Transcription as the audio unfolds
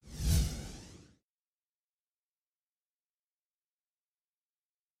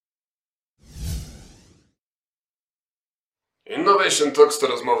Innovation Talks to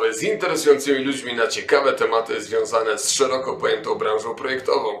rozmowy z interesującymi ludźmi na ciekawe tematy związane z szeroko pojętą branżą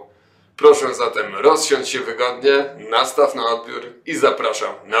projektową. Proszę zatem rozsiądź się wygodnie, nastaw na odbiór i zapraszam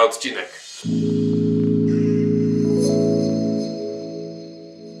na odcinek.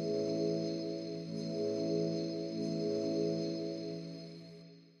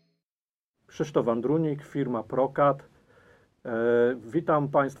 Krzysztof Andrunik, firma Procat. Witam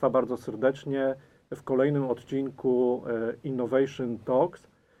Państwa bardzo serdecznie w kolejnym odcinku Innovation Talks,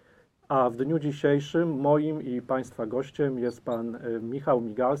 a w dniu dzisiejszym moim i Państwa gościem jest Pan Michał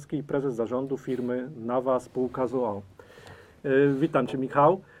Migalski, prezes zarządu firmy Nawa spółka z o.o. Witam Cię,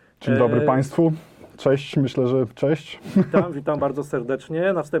 Michał. Dzień dobry Państwu. Cześć, myślę, że cześć. Witam bardzo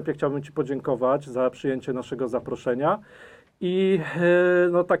serdecznie. Na wstępie chciałbym Ci podziękować za przyjęcie naszego zaproszenia. I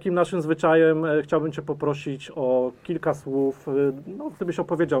takim naszym zwyczajem chciałbym Cię poprosić o kilka słów, gdybyś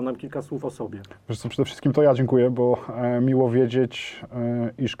opowiedział nam kilka słów o sobie. Wiesz co, przede wszystkim to ja dziękuję, bo miło wiedzieć,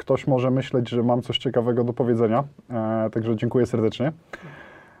 iż ktoś może myśleć, że mam coś ciekawego do powiedzenia, także dziękuję serdecznie.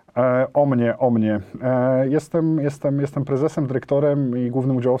 O mnie. Jestem prezesem, dyrektorem i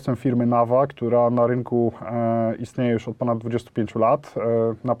głównym udziałowcem firmy Nawa, która na rynku istnieje już od ponad 25 lat.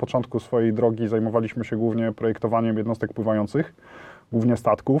 Na początku swojej drogi zajmowaliśmy się głównie projektowaniem jednostek pływających, głównie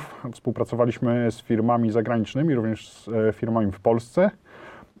statków. Współpracowaliśmy z firmami zagranicznymi, również z firmami w Polsce.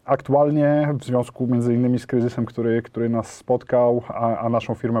 Aktualnie w związku między innymi z kryzysem, który nas spotkał, a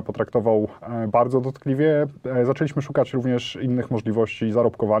naszą firmę potraktował bardzo dotkliwie, zaczęliśmy szukać również innych możliwości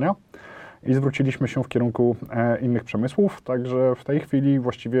zarobkowania i zwróciliśmy się w kierunku innych przemysłów. Także w tej chwili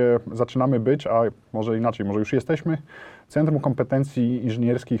właściwie zaczynamy być, a może inaczej, może już jesteśmy, centrum kompetencji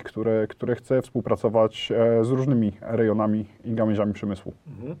inżynierskich, które chce współpracować z różnymi rejonami i gałęziami przemysłu.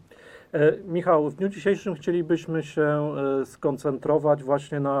 Michał, w dniu dzisiejszym chcielibyśmy się skoncentrować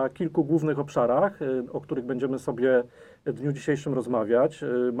właśnie na kilku głównych obszarach, o których będziemy sobie w dniu dzisiejszym rozmawiać.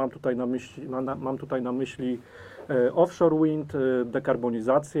 Mam tutaj na myśli offshore wind,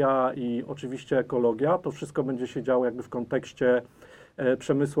 dekarbonizacja i oczywiście ekologia. To wszystko będzie się działo jakby w kontekście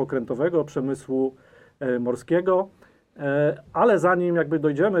przemysłu okrętowego, przemysłu morskiego. Ale zanim jakby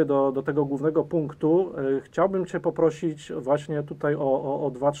dojdziemy do tego głównego punktu, chciałbym Cię poprosić właśnie tutaj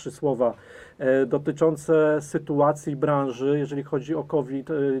o 2-3 słowa dotyczące sytuacji branży, jeżeli chodzi o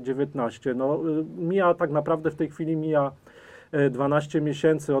COVID-19. Mija tak naprawdę w tej chwili 12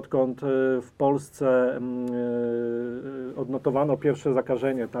 miesięcy, odkąd w Polsce odnotowano pierwsze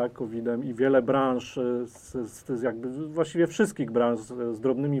zakażenie COVID-em i wiele branż, jakby właściwie wszystkich branż z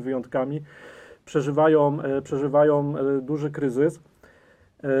drobnymi wyjątkami, przeżywają duży kryzys.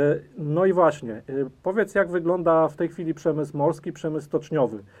 No i właśnie, powiedz, jak wygląda w tej chwili przemysł morski, przemysł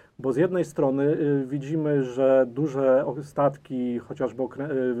stoczniowy, bo z jednej strony widzimy, że duże statki, chociażby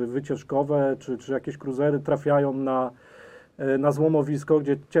wycieczkowe czy jakieś kruzery trafiają na złomowisko,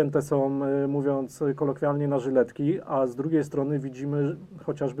 gdzie cięte są, mówiąc kolokwialnie, na żyletki, a z drugiej strony widzimy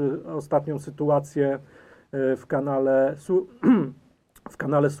chociażby ostatnią sytuację w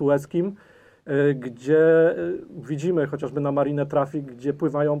kanale Sueskim, gdzie widzimy chociażby na Marinę Traffic, gdzie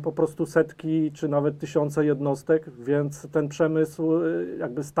pływają po prostu setki czy nawet tysiące jednostek, więc ten przemysł,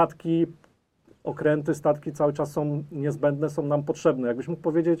 jakby okręty, statki cały czas są niezbędne, są nam potrzebne. Jakbyś mógł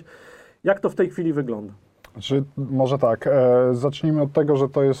powiedzieć, jak to w tej chwili wygląda? Może tak, zacznijmy od tego, że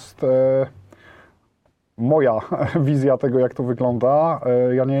to jest moja wizja tego, jak to wygląda.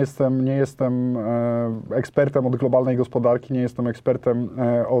 Ja nie jestem ekspertem od globalnej gospodarki, nie jestem ekspertem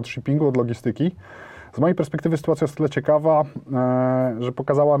od shippingu, od logistyki. Z mojej perspektywy sytuacja jest tyle ciekawa, że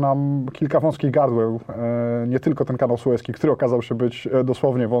pokazała nam kilka wąskich gardłem, nie tylko ten kanał Sueski, który okazał się być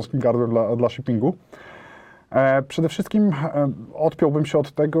dosłownie wąskim gardłem dla shippingu. Przede wszystkim odpiąłbym się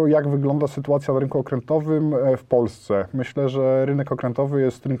od tego, jak wygląda sytuacja na rynku okrętowym w Polsce. Myślę, że rynek okrętowy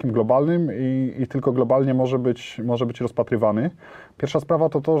jest rynkiem globalnym i tylko globalnie może być rozpatrywany. Pierwsza sprawa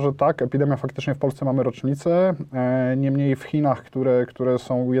to to, że tak, epidemia faktycznie w Polsce mamy rocznicę, niemniej w Chinach, które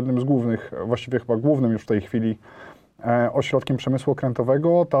są jednym z głównych, właściwie chyba głównym już w tej chwili ośrodkiem przemysłu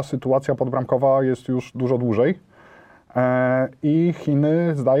okrętowego, ta sytuacja podbramkowa jest już dużo dłużej. I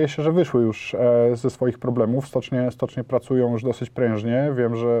Chiny zdaje się, że wyszły już ze swoich problemów. Stocznie pracują już dosyć prężnie.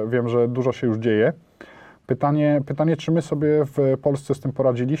 Wiem, że dużo się już dzieje. Pytanie, czy my sobie w Polsce z tym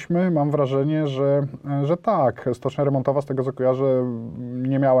poradziliśmy? Mam wrażenie, że tak. Stocznia remontowa, z tego co kojarzę,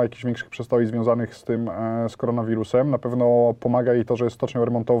 nie miała jakichś większych przestoi związanych z koronawirusem. Na pewno pomaga jej to, że jest stocznią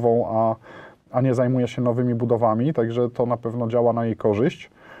remontową, a nie zajmuje się nowymi budowami, także to na pewno działa na jej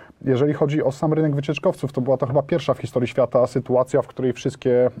korzyść. Jeżeli chodzi o sam rynek wycieczkowców, to była to chyba pierwsza w historii świata sytuacja, w której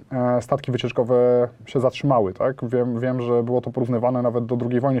wszystkie statki wycieczkowe się zatrzymały. Tak? Wiem, że było to porównywane nawet do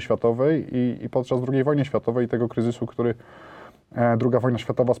II wojny światowej i podczas II wojny światowej tego kryzysu, II wojna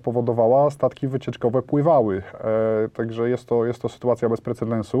światowa spowodowała, statki wycieczkowe pływały. Także jest to sytuacja bez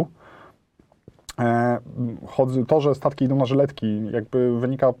precedensu. To, że statki idą na żyletki, jakby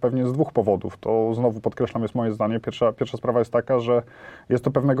wynika pewnie z dwóch powodów. To znowu podkreślam, jest moje zdanie. Pierwsza sprawa jest taka, że jest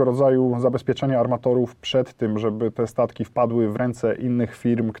to pewnego rodzaju zabezpieczenie armatorów przed tym, żeby te statki wpadły w ręce innych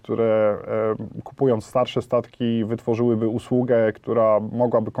firm, które kupując starsze statki wytworzyłyby usługę, która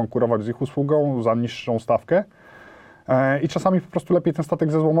mogłaby konkurować z ich usługą za niższą stawkę. I czasami po prostu lepiej ten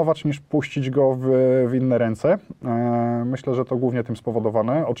statek zezłomować, niż puścić go w inne ręce. Myślę, że to głównie tym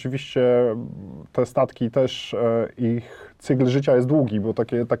spowodowane. Oczywiście te statki też, ich cykl życia jest długi, bo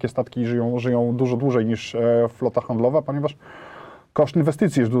takie statki żyją dużo dłużej niż flota handlowa, ponieważ koszt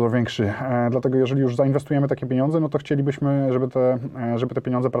inwestycji jest dużo większy. Dlatego jeżeli już zainwestujemy takie pieniądze, no to chcielibyśmy, żeby te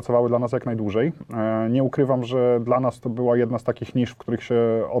pieniądze pracowały dla nas jak najdłużej. Nie ukrywam, że dla nas to była jedna z takich nisz, w których się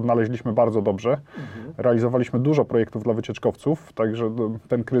odnaleźliśmy bardzo dobrze. Realizowaliśmy dużo projektów dla wycieczkowców, także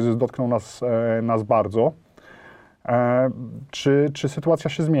ten kryzys dotknął nas bardzo. Czy sytuacja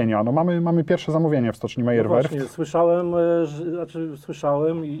się zmienia? No mamy pierwsze zamówienie w stoczni Meyer-Werft. Właśnie,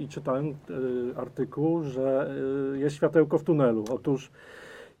 słyszałem i czytałem artykuł, że jest światełko w tunelu. Otóż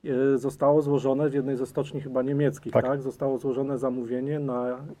zostało złożone w jednej ze stoczni chyba niemieckich, tak? Zostało złożone zamówienie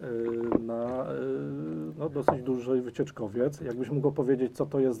na dosyć duży wycieczkowiec. Jakbyś mógł powiedzieć, co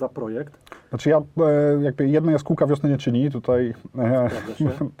to jest za projekt? Znaczy jakby jedna jaskółka wiosny nie czyni tutaj,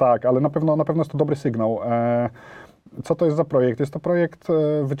 tak, ale na pewno jest to dobry sygnał. Co to jest za projekt? Jest to projekt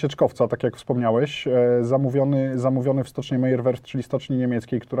wycieczkowca, tak jak wspomniałeś, zamówiony w stocznie Meyer-Werft, czyli stoczni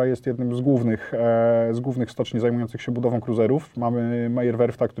niemieckiej, która jest jednym z głównych stoczni zajmujących się budową kruzerów. Mamy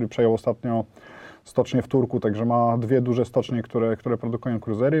Meyer-Werfta, który przejął ostatnio stocznię w Turku, także ma dwie duże stocznie, które produkują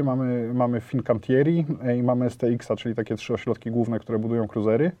kruzery. Mamy Fincantieri i mamy STX-a, czyli takie trzy ośrodki główne, które budują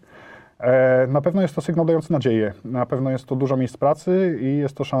kruzery. Na pewno jest to sygnał dający nadzieję, na pewno jest to dużo miejsc pracy i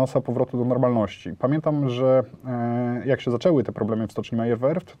jest to szansa powrotu do normalności. Pamiętam, że jak się zaczęły te problemy w stoczni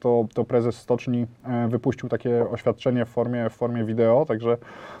Meyer-Werft, to prezes stoczni wypuścił takie oświadczenie w formie wideo, także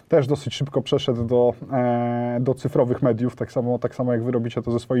też dosyć szybko przeszedł do cyfrowych mediów, tak samo jak wy robicie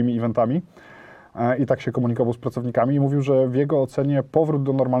to ze swoimi eventami. I tak się komunikował z pracownikami i mówił, że w jego ocenie powrót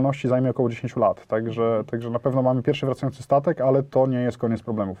do normalności zajmie około 10 lat. Także na pewno mamy pierwszy wracający statek, ale to nie jest koniec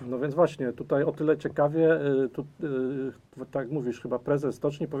problemów. No więc właśnie, tutaj o tyle ciekawie, tak jak mówisz, chyba prezes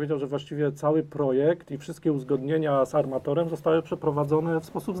stoczni powiedział, że właściwie cały projekt i wszystkie uzgodnienia z armatorem zostały przeprowadzone w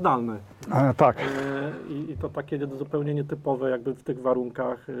sposób zdalny. Tak. I to takie zupełnie nietypowe jakby w tych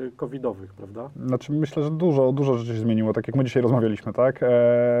warunkach covidowych, prawda? Znaczy myślę, że dużo rzeczy się zmieniło, tak jak my dzisiaj rozmawialiśmy, tak?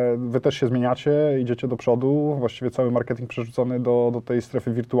 Wy też się zmieniacie, idziecie do przodu, właściwie cały marketing przerzucony do tej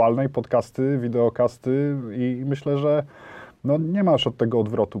strefy wirtualnej, podcasty, wideokasty i myślę, że no nie ma już od tego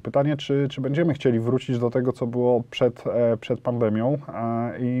odwrotu. Pytanie, czy będziemy chcieli wrócić do tego, co było przed pandemią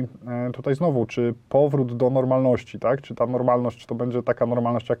i tutaj znowu, czy powrót do normalności, tak? Czy ta normalność to będzie taka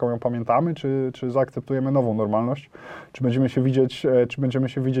normalność, jaką ją pamiętamy, czy zaakceptujemy nową normalność? Czy będziemy się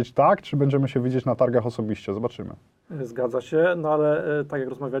widzieć tak, czy będziemy się widzieć na targach osobiście? Zobaczymy. Zgadza się, no ale tak jak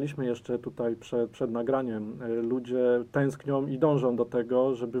rozmawialiśmy jeszcze tutaj przed nagraniem, ludzie tęsknią i dążą do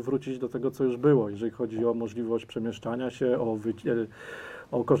tego, żeby wrócić do tego, co już było, jeżeli chodzi o możliwość przemieszczania się,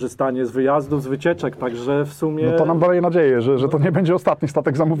 o korzystanie z wyjazdów, z wycieczek, także w sumie... No to nam daje nadzieję, że to nie będzie ostatni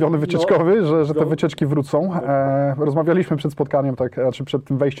statek zamówiony wycieczkowy, że te wycieczki wrócą. Rozmawialiśmy przed spotkaniem, przed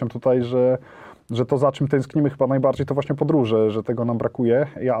tym wejściem tutaj, że to, za czym tęsknimy chyba najbardziej, to właśnie podróże, że tego nam brakuje.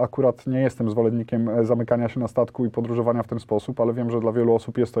 Ja akurat nie jestem zwolennikiem zamykania się na statku i podróżowania w ten sposób, ale wiem, że dla wielu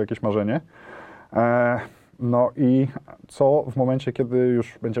osób jest to jakieś marzenie. No i co w momencie, kiedy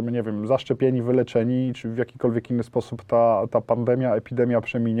już będziemy, nie wiem, zaszczepieni, wyleczeni, czy w jakikolwiek inny sposób ta pandemia, epidemia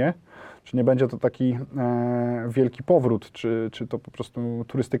przeminie, czy nie będzie to taki wielki powrót, czy to po prostu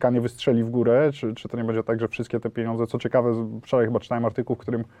turystyka nie wystrzeli w górę, czy to nie będzie tak, że wszystkie te pieniądze, co ciekawe, wczoraj chyba czytałem artykuł, w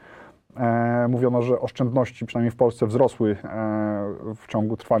którym mówiono, że oszczędności przynajmniej w Polsce wzrosły w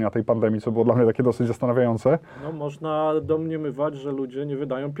ciągu trwania tej pandemii, co było dla mnie takie dosyć zastanawiające. No można domniemywać, że ludzie nie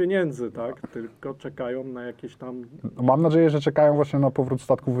wydają pieniędzy, tak? Tylko czekają na jakieś tam... Mam nadzieję, że czekają właśnie na powrót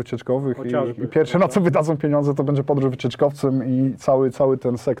statków wycieczkowych i pierwsze, prawda? na co wydadzą pieniądze, to będzie podróż wycieczkowcem i cały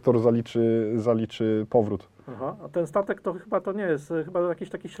ten sektor zaliczy powrót. Aha, a ten statek to chyba to nie jest, chyba jakiejś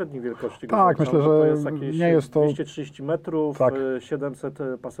takiej średniej wielkości. Tak, myślę, że to jest jakieś nie jest to... 230 metrów, tak.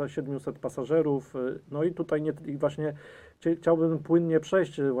 700 pasażerów, no i tutaj i właśnie chciałbym płynnie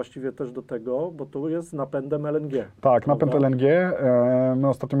przejść właściwie też do tego, bo tu jest z napędem LNG. Tak, napęd LNG. My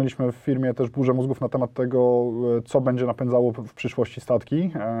ostatnio mieliśmy w firmie też burzę mózgów na temat tego, co będzie napędzało w przyszłości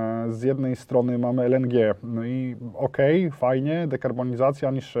statki. Z jednej strony mamy LNG, no i okej, fajnie,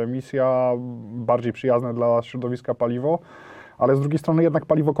 dekarbonizacja, niższa emisja, bardziej przyjazne dla środowiska paliwo, ale z drugiej strony jednak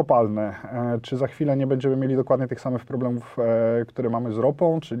paliwo kopalne. Czy za chwilę nie będziemy mieli dokładnie tych samych problemów, które mamy z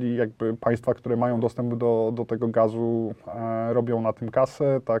ropą, czyli jakby państwa, które mają dostęp do tego gazu, robią na tym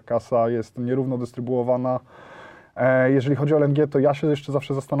kasę, ta kasa jest nierówno dystrybuowana. Jeżeli chodzi o LNG, to ja się jeszcze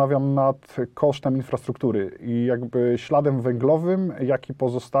zawsze zastanawiam nad kosztem infrastruktury i jakby śladem węglowym, jaki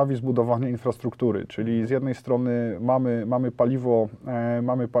pozostawi zbudowanie infrastruktury. Czyli z jednej strony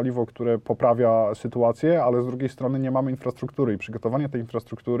mamy paliwo, które poprawia sytuację, ale z drugiej strony nie mamy infrastruktury i przygotowanie tej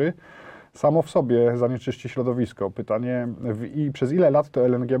infrastruktury samo w sobie zanieczyści środowisko. Pytanie, przez ile lat to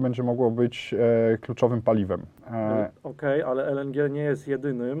LNG będzie mogło być kluczowym paliwem? Okej, ale LNG nie jest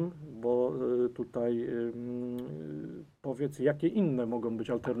jedynym, bo tutaj powiedz, jakie inne mogą być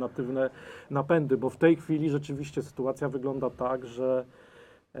alternatywne napędy, bo w tej chwili rzeczywiście sytuacja wygląda tak, że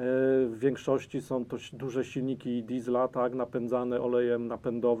w większości są to duże silniki diesla, tak, napędzane olejem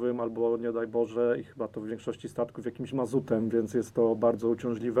napędowym albo nie daj Boże i chyba to w większości statków jakimś mazutem, więc jest to bardzo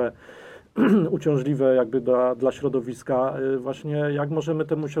uciążliwe jakby dla środowiska. Właśnie jak możemy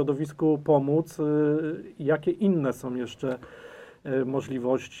temu środowisku pomóc? Jakie inne są jeszcze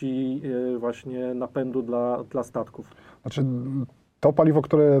możliwości właśnie napędu dla statków? Znaczy, to paliwo,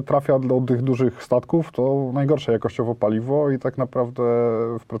 które trafia do tych dużych statków, to najgorsze jakościowo paliwo i tak naprawdę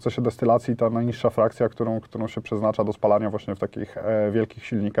w procesie destylacji ta najniższa frakcja, którą się przeznacza do spalania właśnie w takich wielkich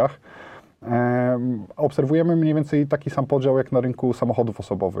silnikach. Obserwujemy mniej więcej taki sam podział jak na rynku samochodów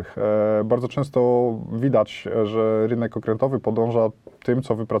osobowych. Bardzo często widać, że rynek okrętowy podąża tym,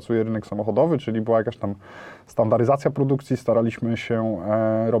 co wypracuje rynek samochodowy, czyli była jakaś tam standaryzacja produkcji. Staraliśmy się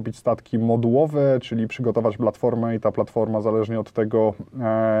robić statki modułowe, czyli przygotować platformę i ta platforma zależnie od tego,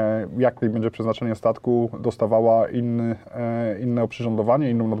 jakie będzie przeznaczenie statku, dostawała inne oprzyrządowanie,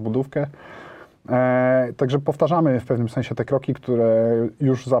 inną nadbudówkę. Także powtarzamy w pewnym sensie te kroki, które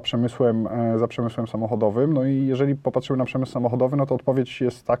już za przemysłem samochodowym. No i jeżeli popatrzymy na przemysł samochodowy, no to odpowiedź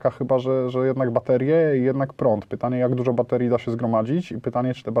jest taka chyba, że jednak baterie i jednak prąd. Pytanie, jak dużo baterii da się zgromadzić i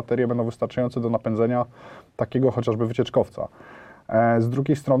pytanie, czy te baterie będą wystarczające do napędzenia takiego chociażby wycieczkowca. Z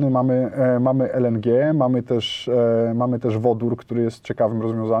drugiej strony mamy LNG, mamy też wodór, który jest ciekawym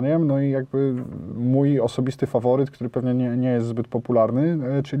rozwiązaniem, no i jakby mój osobisty faworyt, który pewnie nie jest zbyt popularny,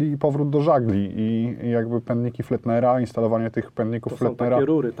 czyli powrót do żagli i jakby pędniki Flettnera, instalowanie tych pędników Flettnera. To są takie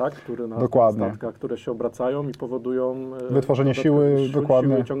rury, tak, które na statkach, które się obracają i powodują wytworzenie siły,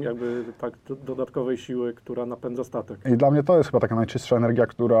 dokładnie. Jakby tak, dodatkowej siły, która napędza statek. I dla mnie to jest chyba taka najczystsza energia,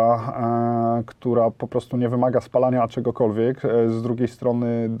 która po prostu nie wymaga spalania czegokolwiek. Z drugiej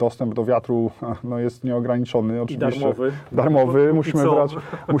strony dostęp do wiatru no, jest nieograniczony. Oczywiście. I darmowy.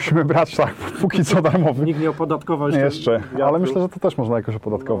 Musimy brać, tak, póki co darmowy. Nikt nie opodatkował jeszcze, ale myślę, że to też można jakoś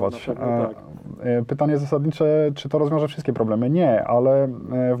opodatkować. No, tak. Pytanie zasadnicze, czy to rozwiąże wszystkie problemy? Nie, ale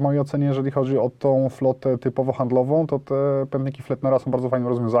w mojej ocenie, jeżeli chodzi o tą flotę typowo handlową, to te pędniki Flettnera są bardzo fajnym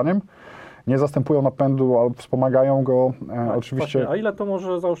rozwiązaniem. Nie zastępują napędu, ale wspomagają go. Oczywiście. Właśnie, a ile to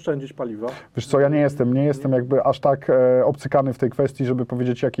może zaoszczędzić paliwa? Wiesz co, ja nie jestem jakby aż tak obcykany w tej kwestii, żeby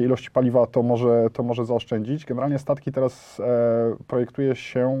powiedzieć, jakie ilości paliwa to może zaoszczędzić. Generalnie statki teraz projektuje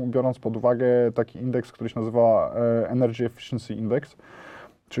się, biorąc pod uwagę taki indeks, który się nazywa Energy Efficiency Index.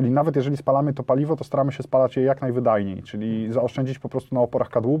 Czyli nawet jeżeli spalamy to paliwo, to staramy się spalać je jak najwydajniej, czyli zaoszczędzić po prostu na oporach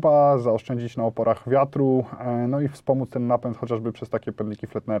kadłuba, zaoszczędzić na oporach wiatru, no i wspomóc ten napęd chociażby przez takie pędniki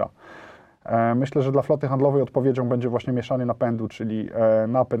Flettnera. Myślę, że dla floty handlowej odpowiedzią będzie właśnie mieszanie napędu, czyli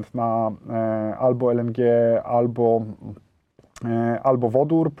napęd na albo LNG, albo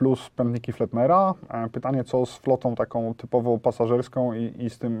wodór plus pędniki Flettnera. Pytanie, co z flotą taką typowo pasażerską i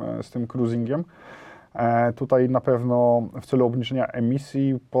z tym cruisingiem. Tutaj na pewno w celu obniżenia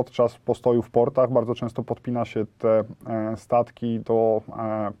emisji podczas postoju w portach bardzo często podpina się te statki do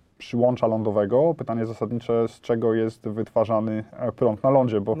przyłącza lądowego. Pytanie zasadnicze, z czego jest wytwarzany prąd na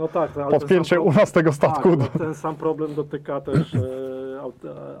lądzie, bo no tak, podpięcie u nas tego statku... Tak, ten sam problem dotyka też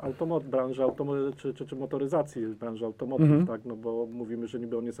branży czy motoryzacji, branży automotive, tak, no bo mówimy, że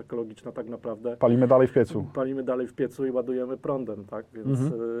niby on jest ekologiczna tak naprawdę. Palimy dalej w piecu. Palimy dalej w piecu i ładujemy prądem, tak, więc...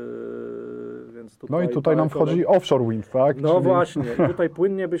 Więc tutaj, no i tutaj nam wchodzi offshore wind, tak? No czyli... właśnie, i tutaj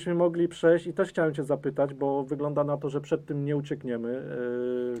płynnie byśmy mogli przejść i też chciałem Cię zapytać, bo wygląda na to, że przed tym nie uciekniemy.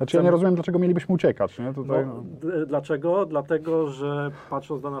 Znaczy ja nie rozumiem, dlaczego mielibyśmy uciekać, nie? Tutaj, Dlaczego? Dlatego, że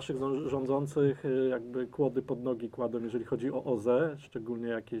patrząc na naszych rządzących, jakby kłody pod nogi kładą, jeżeli chodzi o OZE, szczególnie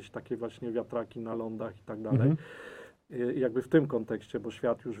jakieś takie właśnie wiatraki na lądach i tak dalej. Jakby w tym kontekście, bo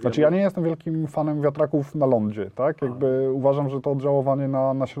świat już... Znaczy ja nie jestem wielkim fanem wiatraków na lądzie, tak? Jakby uważam, że to oddziaływanie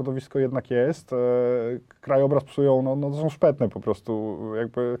na środowisko jednak jest. Krajobraz psują, no to są szpetne po prostu.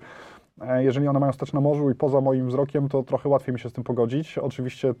 Jakby Jeżeli one mają stać na morzu i poza moim wzrokiem, to trochę łatwiej mi się z tym pogodzić.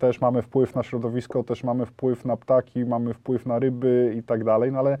 Oczywiście też mamy wpływ na środowisko, też mamy wpływ na ptaki, mamy wpływ na ryby i tak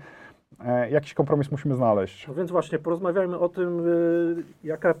dalej, no ale jakiś kompromis musimy znaleźć. No więc właśnie porozmawiajmy o tym,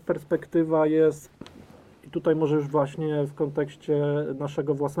 jaka perspektywa jest i tutaj może już właśnie w kontekście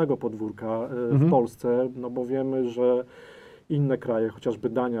naszego własnego podwórka w Polsce, no bo wiemy, że inne kraje, chociażby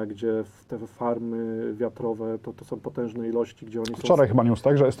Dania, gdzie te farmy wiatrowe to są potężne ilości, gdzie oni są... Wczoraj chyba news,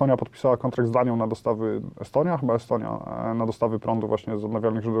 tak, że Estonia podpisała kontrakt z Danią na dostawy, Estonia, na dostawy prądu właśnie z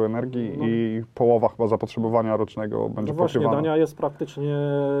odnawialnych źródeł energii i połowa chyba zapotrzebowania rocznego będzie No właśnie, pokrywana. Dania jest praktycznie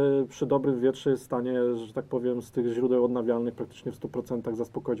przy dobrym wietrze jest w stanie, że tak powiem, z tych źródeł odnawialnych praktycznie w 100%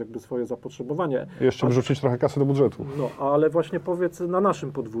 zaspokoić jakby swoje zapotrzebowanie. Jeszcze wrzucić trochę kasy do budżetu. No, ale właśnie powiedz na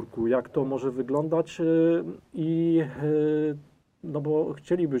naszym podwórku, jak to może wyglądać no bo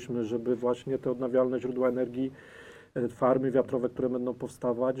chcielibyśmy, żeby właśnie te odnawialne źródła energii, farmy wiatrowe, które będą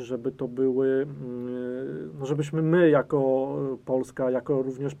powstawać, żeby to były, no żebyśmy my jako Polska, jako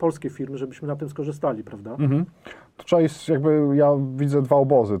również polskie firmy, żebyśmy na tym skorzystali, prawda? Tutaj jest jakby, ja widzę dwa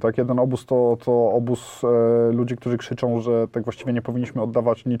obozy, tak? Jeden obóz to obóz ludzi, którzy krzyczą, że tak właściwie nie powinniśmy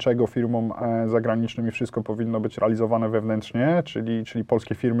oddawać niczego firmom zagranicznym i wszystko powinno być realizowane wewnętrznie, czyli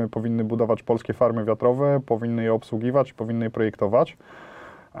polskie firmy powinny budować polskie farmy wiatrowe, powinny je obsługiwać, powinny je projektować.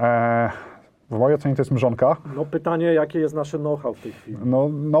 W mojej ocenie to jest mrzonka. No pytanie, jakie jest nasze know-how w tej chwili? No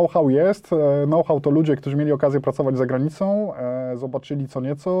know-how jest. Know-how to ludzie, którzy mieli okazję pracować za granicą, zobaczyli co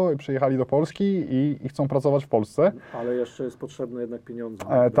nieco, przyjechali do Polski i chcą pracować w Polsce. Ale jeszcze jest potrzebne jednak pieniądze.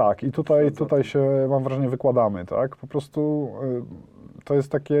 Tak, i tutaj się, mam wrażenie, wykładamy, tak? Po prostu to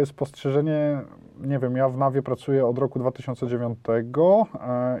jest takie spostrzeżenie, nie wiem, ja w NAWie pracuję od roku 2009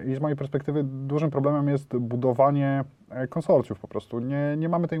 i z mojej perspektywy dużym problemem jest budowanie konsorcjów po prostu. Nie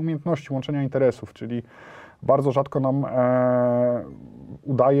mamy tej umiejętności łączenia interesów, czyli bardzo rzadko nam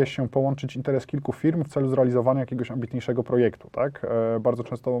udaje się połączyć interes kilku firm w celu zrealizowania jakiegoś ambitniejszego projektu, tak? Bardzo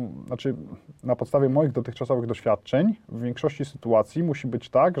często, znaczy na podstawie moich dotychczasowych doświadczeń, w większości sytuacji musi być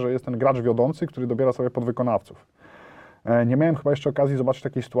tak, że jest ten gracz wiodący, który dobiera sobie podwykonawców. Nie miałem chyba jeszcze okazji zobaczyć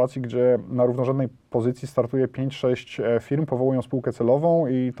takiej sytuacji, gdzie na równorzędnej pozycji startuje 5-6 firm, powołują spółkę celową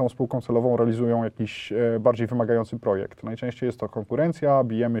i tą spółką celową realizują jakiś bardziej wymagający projekt. Najczęściej jest to konkurencja,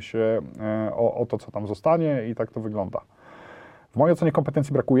 bijemy się o to, co tam zostanie i tak to wygląda. W mojej ocenie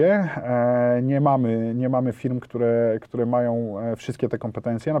kompetencji brakuje. Nie mamy firm, które mają wszystkie te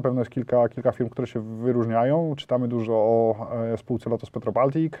kompetencje. Na pewno jest kilka firm, które się wyróżniają. Czytamy dużo o spółce Lotos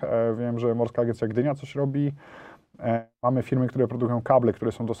Petrobaltic. Wiem, że Morska Agencja Gdynia coś robi. Mamy firmy, które produkują kable,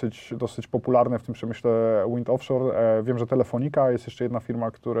 które są dosyć popularne w tym przemyśle wind offshore. Wiem, że Telefonica jest jeszcze jedna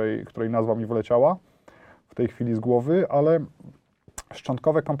firma, której nazwa mi wyleciała w tej chwili z głowy, ale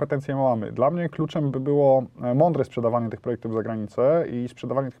szczątkowe kompetencje mamy. Dla mnie kluczem by było mądre sprzedawanie tych projektów za granicę i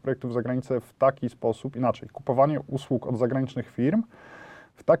sprzedawanie tych projektów za granicę w taki sposób, inaczej, kupowanie usług od zagranicznych firm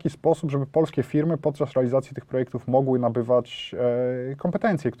w taki sposób, żeby polskie firmy podczas realizacji tych projektów mogły nabywać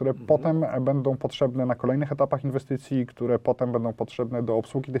kompetencje, które potem będą potrzebne na kolejnych etapach inwestycji, które potem będą potrzebne do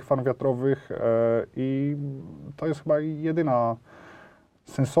obsługi tych farm wiatrowych i to jest chyba jedyna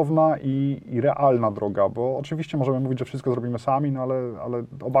sensowna i realna droga, bo oczywiście możemy mówić, że wszystko zrobimy sami, no ale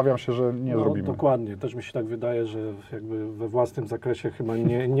obawiam się, że nie zrobimy. Dokładnie, też mi się tak wydaje, że jakby we własnym zakresie chyba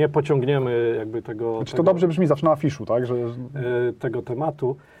nie pociągniemy jakby tego... Znaczy to dobrze brzmi, zaczyna afiszu, tak? Tego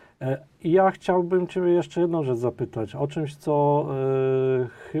tematu. I ja chciałbym Ciebie jeszcze jedną rzecz zapytać, o czymś, co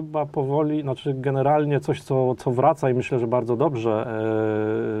chyba powoli, znaczy generalnie coś, co wraca i myślę, że bardzo dobrze,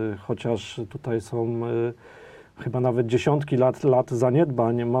 chociaż tutaj są chyba nawet dziesiątki lat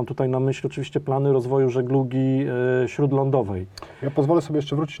zaniedbań. Mam tutaj na myśli oczywiście plany rozwoju żeglugi śródlądowej. Ja pozwolę sobie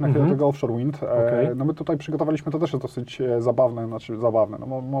jeszcze wrócić na chwilę do tego offshore wind. Okay. No my tutaj przygotowaliśmy, to też jest dosyć zabawne,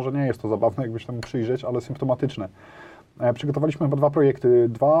 no może nie jest to zabawne, jakby się temu przyjrzeć, ale symptomatyczne. Przygotowaliśmy chyba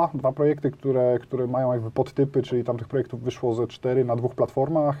dwa projekty, które mają jakby podtypy, czyli tam tych projektów wyszło ze 4 na 2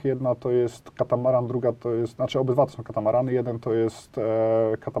 platformach. Jedna to jest katamaran, druga to jest, znaczy obydwa to są katamarany. Jeden to jest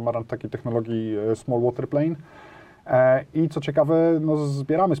katamaran takiej technologii small water plane. I co ciekawe, no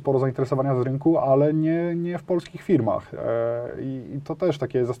zbieramy sporo zainteresowania z rynku, ale nie w polskich firmach. I to też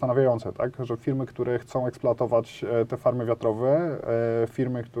takie zastanawiające, tak? Że firmy, które chcą eksploatować te farmy wiatrowe,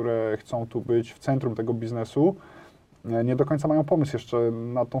 firmy, które chcą tu być w centrum tego biznesu, nie do końca mają pomysł jeszcze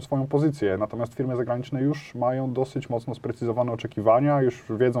na tą swoją pozycję, natomiast firmy zagraniczne już mają dosyć mocno sprecyzowane oczekiwania, już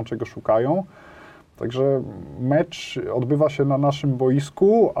wiedzą, czego szukają. Także mecz odbywa się na naszym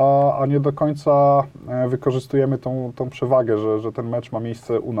boisku, a nie do końca wykorzystujemy tą przewagę, że ten mecz ma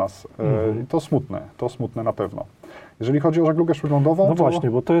miejsce u nas. I to smutne na pewno. Jeżeli chodzi o żeglugę śródlądową... No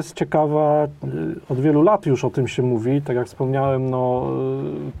właśnie, bo to jest ciekawa, od wielu lat już o tym się mówi, tak jak wspomniałem, no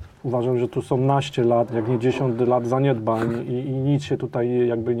Uważam, że tu są naście lat, jak nie 10 lat zaniedbań i nic się tutaj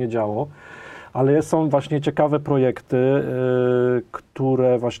jakby nie działo. Ale są właśnie ciekawe projekty,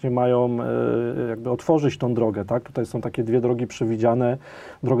 które właśnie mają jakby otworzyć tą drogę, tak? Tutaj są takie dwie drogi przewidziane.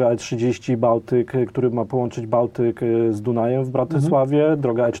 Droga E30 Bałtyk, który ma połączyć Bałtyk z Dunajem w Bratysławie,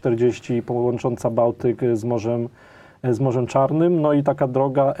 droga E40 połącząca Bałtyk z Morzem Czarnym, no i taka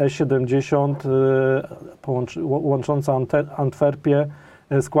droga E70 łącząca Antwerpię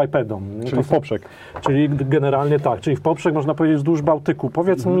z Kłajpedą. Czyli w poprzek. Czyli generalnie tak, czyli w poprzek można powiedzieć wzdłuż Bałtyku.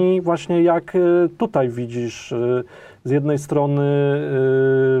 Powiedz mi właśnie, jak tutaj widzisz z jednej strony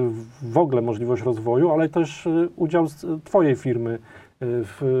w ogóle możliwość rozwoju, ale też udział Twojej firmy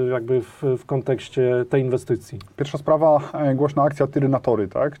w kontekście tej inwestycji. Pierwsza sprawa, głośna akcja Tyry na tory,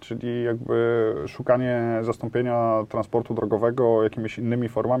 tak? Czyli jakby szukanie zastąpienia transportu drogowego jakimiś innymi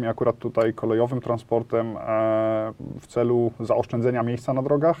formami, akurat tutaj kolejowym transportem w celu zaoszczędzenia miejsca na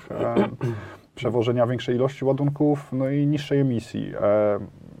drogach, przewożenia większej ilości ładunków, no i niższej emisji.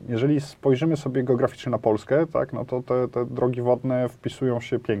 Jeżeli spojrzymy sobie geograficznie na Polskę, tak, no to te drogi wodne wpisują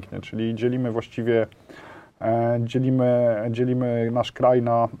się pięknie, czyli dzielimy właściwie Dzielimy nasz kraj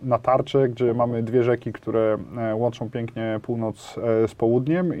na tarcze, gdzie mamy dwie rzeki, które łączą pięknie północ z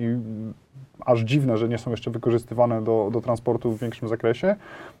południem i aż dziwne, że nie są jeszcze wykorzystywane do transportu w większym zakresie.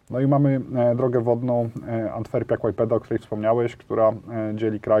 No i mamy drogę wodną Antwerpia-Kłajpeda, o której wspomniałeś, która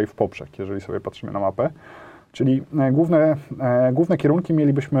dzieli kraj w poprzek, jeżeli sobie patrzymy na mapę. Czyli główne kierunki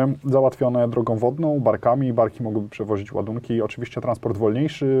mielibyśmy załatwione drogą wodną, barkami. Barki mogłyby przewozić ładunki. Oczywiście transport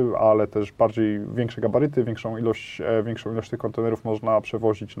wolniejszy, ale też większe gabaryty, większą ilość tych kontenerów można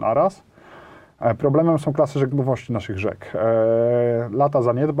przewozić naraz. Problemem są klasy żeglowności naszych rzek. Lata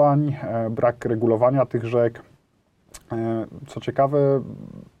zaniedbań, brak regulowania tych rzek. Co ciekawe,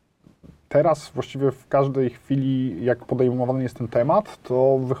 teraz właściwie w każdej chwili, jak podejmowany jest ten temat,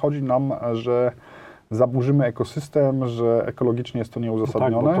 to wychodzi nam, że zaburzymy ekosystem, że ekologicznie jest to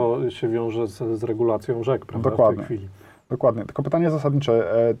nieuzasadnione. Tak, bo to się wiąże z regulacją rzek, prawda? Dokładnie. W tej chwili. Dokładnie. Tylko pytanie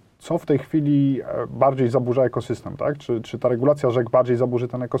zasadnicze, co w tej chwili bardziej zaburza ekosystem, tak? Czy ta regulacja rzek bardziej zaburzy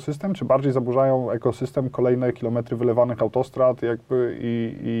ten ekosystem, czy bardziej zaburzają ekosystem kolejne kilometry wylewanych autostrad jakby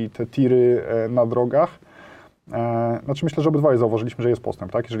i te tiry na drogach? Znaczy myślę, że obydwoje zauważyliśmy, że jest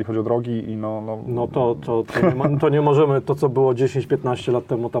postęp, tak? Jeżeli chodzi o drogi i to nie możemy, to co było 10-15 lat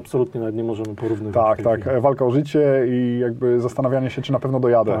temu, to absolutnie nawet nie możemy porównywać. Tak, walka o życie i jakby zastanawianie się, czy na pewno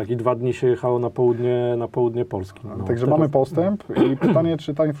dojadę. Tak, i 2 dni się jechało na południe Polski. No, Także mamy postęp i pytanie,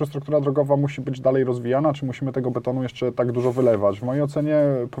 czy ta infrastruktura drogowa musi być dalej rozwijana, czy musimy tego betonu jeszcze tak dużo wylewać. W mojej ocenie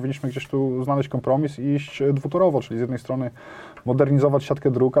powinniśmy gdzieś tu znaleźć kompromis i iść dwutorowo, czyli z jednej strony modernizować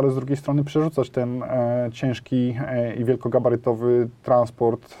siatkę dróg, ale z drugiej strony przerzucać ten ciężki i wielkogabarytowy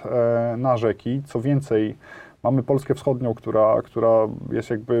transport na rzeki. Co więcej, mamy Polskę Wschodnią, która jest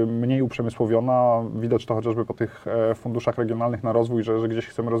jakby mniej uprzemysłowiona. Widać to chociażby po tych funduszach regionalnych na rozwój, że gdzieś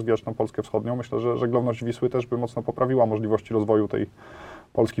chcemy rozwijać tą Polskę Wschodnią. Myślę, że żeglowność Wisły też by mocno poprawiła możliwości rozwoju tej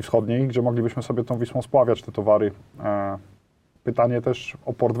Polski Wschodniej, gdzie moglibyśmy sobie tą Wisłą spławiać te towary. Pytanie też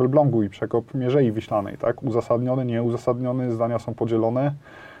o port w Elblągu i przekop Mierzei Wiślanej, tak? Uzasadniony, nieuzasadniony, zdania są podzielone.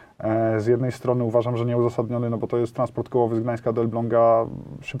 Z jednej strony uważam, że nieuzasadniony, no bo to jest transport kołowy z Gdańska do Elbląga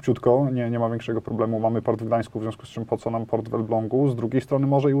szybciutko, nie ma większego problemu, mamy port w Gdańsku, w związku z czym po co nam port w Elblągu? Z drugiej strony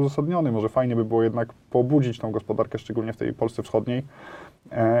może i uzasadniony, może fajnie by było jednak pobudzić tą gospodarkę, szczególnie w tej Polsce Wschodniej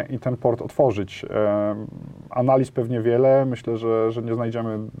i ten port otworzyć. Analiz pewnie wiele, myślę, że nie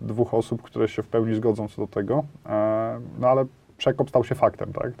znajdziemy 2 osób, które się w pełni zgodzą co do tego, no ale przekop stał się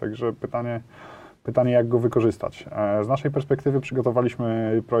faktem, tak? Także pytanie, jak go wykorzystać. Z naszej perspektywy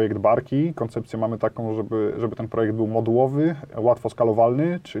przygotowaliśmy projekt barki. Koncepcję mamy taką, żeby ten projekt był modułowy, łatwo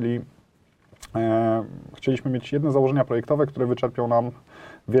skalowalny, czyli chcieliśmy mieć jedne założenia projektowe, które wyczerpią nam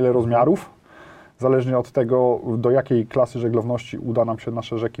wiele rozmiarów. Zależnie od tego, do jakiej klasy żeglowności uda nam się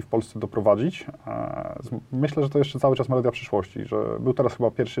nasze rzeki w Polsce doprowadzić. Myślę, że to jeszcze cały czas melodia przyszłości, że był teraz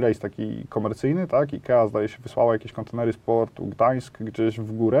chyba pierwszy rejs taki komercyjny, tak? IKEA zdaje się wysłała jakieś kontenery z portu Gdańsk gdzieś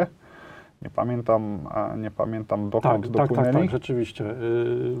w górę. Nie pamiętam dokąd dopłynęli. Tak, rzeczywiście.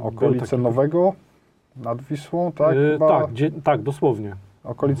 Okolice Nowego nad Wisłą, tak? Tak, dosłownie.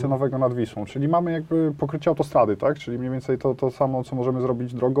 Okolice Nowego nad Wisłą, czyli mamy jakby pokrycie autostrady, tak? Czyli mniej więcej to samo, co możemy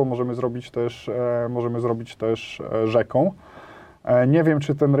zrobić drogą, możemy zrobić też rzeką. Nie wiem,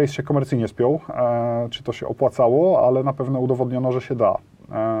 czy ten rejs się komercyjnie spiął, czy to się opłacało, ale na pewno udowodniono, że się da.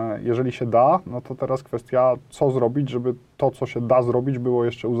 Jeżeli się da, no to teraz kwestia, co zrobić, żeby to, co się da zrobić, było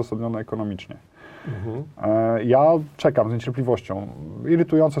jeszcze uzasadnione ekonomicznie. Ja czekam z niecierpliwością.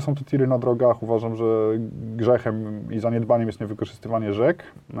 Irytujące są te tiry na drogach. Uważam, że grzechem i zaniedbaniem jest niewykorzystywanie rzek.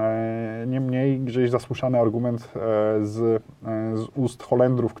 Niemniej gdzieś zasłyszany argument z ust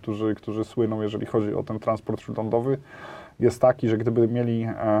Holendrów, którzy słyną, jeżeli chodzi o ten transport śródlądowy, jest taki, że gdyby mieli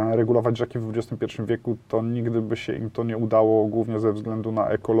regulować rzeki w XXI wieku, to nigdy by się im to nie udało, głównie ze względu na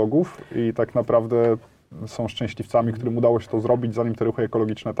ekologów i tak naprawdę są szczęśliwcami, którym udało się to zrobić, zanim te ruchy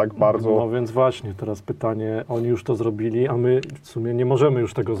ekologiczne tak bardzo... No więc właśnie, teraz pytanie, oni już to zrobili, a my w sumie nie możemy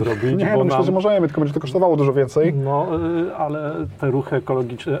już tego zrobić. Nie, bo myślę, że możemy, tylko będzie to kosztowało dużo więcej. No, ale te ruchy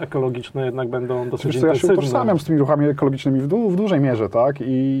ekologiczne jednak będą dosyć Wiesz co, ja się intensywne. utożsamiam z tymi ruchami ekologicznymi w dużej mierze, tak?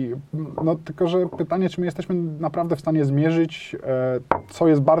 I no tylko, że pytanie, czy my jesteśmy naprawdę w stanie zmierzyć, co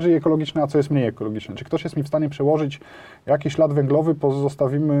jest bardziej ekologiczne, a co jest mniej ekologiczne. Czy ktoś jest mi w stanie przełożyć jaki ślad węglowy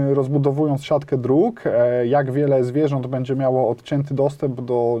pozostawimy, rozbudowując siatkę dróg, jak wiele zwierząt będzie miało odcięty dostęp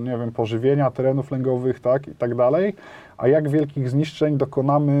do, nie wiem, pożywienia, terenów lęgowych, tak, i tak dalej, a jak wielkich zniszczeń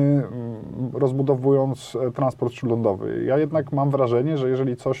dokonamy, rozbudowując transport śródlądowy. Ja jednak mam wrażenie, że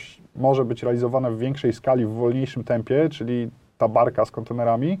jeżeli coś może być realizowane w większej skali, w wolniejszym tempie, czyli ta barka z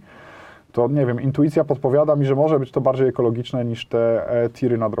kontenerami, to nie wiem, intuicja podpowiada mi, że może być to bardziej ekologiczne niż te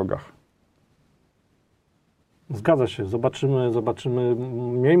tiry na drogach. Zgadza się, zobaczymy.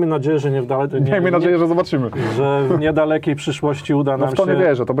 Miejmy nadzieję, że Miejmy nadzieję, że zobaczymy. Że w niedalekiej przyszłości uda nam się... No w to nie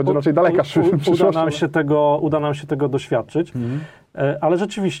wierzę, to będzie raczej daleka przyszłość. Uda nam się tego doświadczyć. Ale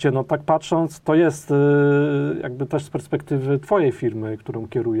rzeczywiście, no tak patrząc, to jest jakby też z perspektywy twojej firmy, którą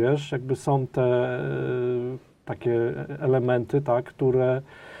kierujesz, jakby są te takie elementy, tak, które...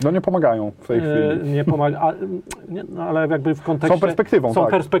 No nie pomagają w tej chwili. Nie pomagają, no, ale jakby w kontekście... Są perspektywą, Są tak.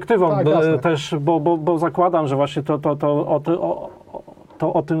 perspektywą Tak, też, bo zakładam, że właśnie to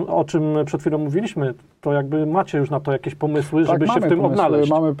o czym przed chwilą mówiliśmy, to jakby macie już na to jakieś pomysły, tak, żeby się w tym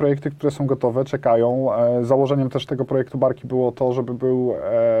odnaleźć. Mamy projekty, które są gotowe, czekają. Założeniem też tego projektu barki było to, żeby był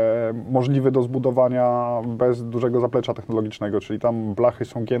możliwy do zbudowania bez dużego zaplecza technologicznego, czyli tam blachy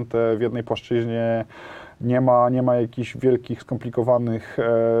są gięte w jednej płaszczyźnie, nie ma jakichś wielkich, skomplikowanych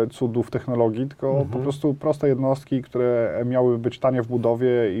cudów technologii, tylko po prostu proste jednostki, które miały być tanie w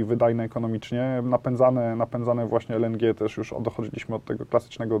budowie i wydajne ekonomicznie, napędzane właśnie LNG, też już dochodziliśmy od tego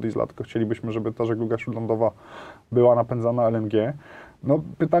klasycznego diesla, tylko chcielibyśmy, żeby ta żegluga śródlądowa była napędzana LNG. No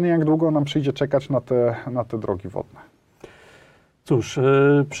pytanie, jak długo nam przyjdzie czekać na te drogi wodne. Cóż,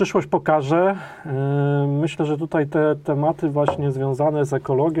 przyszłość pokaże. Myślę, że tutaj te tematy właśnie związane z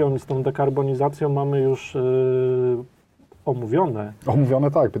ekologią i z tą dekarbonizacją mamy już omówione.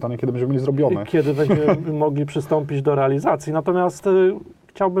 Omówione, tak. Pytanie, kiedy będziemy mieli zrobione. Kiedy będziemy mogli przystąpić do realizacji. Natomiast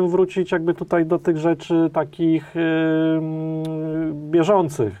chciałbym wrócić jakby tutaj do tych rzeczy takich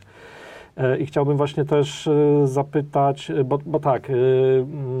bieżących. I chciałbym właśnie też zapytać, bo tak,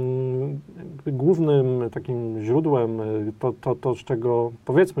 głównym takim źródłem, to z czego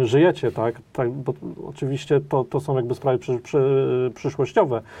powiedzmy żyjecie, tak bo oczywiście to są jakby sprawy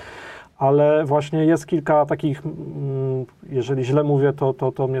przyszłościowe, ale właśnie jest kilka takich, jeżeli źle mówię,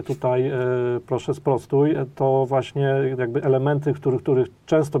 to mnie tutaj proszę sprostuj, to właśnie jakby elementy, których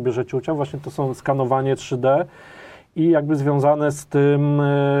często bierzecie udział, właśnie to są skanowanie 3D, i jakby związane z tym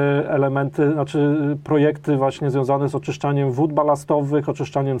elementy, znaczy projekty właśnie związane z oczyszczaniem wód balastowych,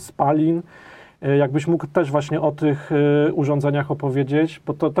 oczyszczaniem spalin. Jakbyś mógł też właśnie o tych urządzeniach opowiedzieć,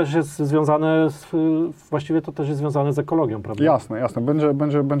 bo to też jest związane właściwie to też jest związane z ekologią, prawda? Jasne.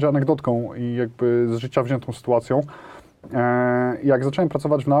 Będzie anegdotką i jakby z życia wziętą sytuacją. Jak zacząłem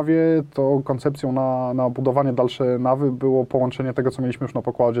pracować w Nawie, to koncepcją na budowanie dalsze Nawy było połączenie tego, co mieliśmy już na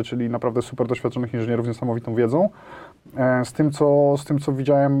pokładzie, czyli naprawdę super doświadczonych inżynierów z niesamowitą wiedzą, z tym, co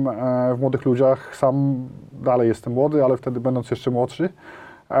widziałem w młodych ludziach. Sam dalej jestem młody, ale wtedy będąc jeszcze młodszy.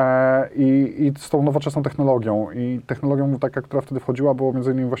 I z tą nowoczesną technologią. I technologią taka, która wtedy wchodziła, było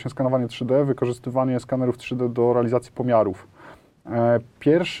m.in. właśnie skanowanie 3D, wykorzystywanie skanerów 3D do realizacji pomiarów.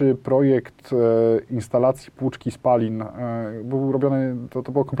 Pierwszy projekt instalacji płuczki spalin był robiony,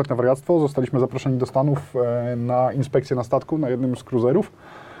 to było kompletne wariactwo. Zostaliśmy zaproszeni do Stanów na inspekcję na statku, na jednym z cruiserów.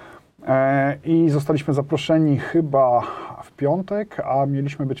 I zostaliśmy zaproszeni chyba w piątek, a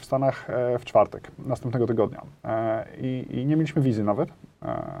mieliśmy być w Stanach w czwartek, następnego tygodnia. I nie mieliśmy wizy nawet,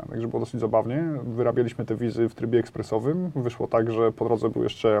 także było dosyć zabawnie. Wyrabialiśmy te wizy w trybie ekspresowym. Wyszło tak, że po drodze był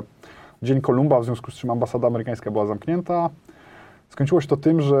jeszcze Dzień Kolumba, w związku z czym ambasada amerykańska była zamknięta. Skończyło się to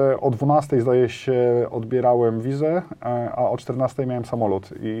tym, że o 12 zdaje się odbierałem wizę, a o 14 miałem samolot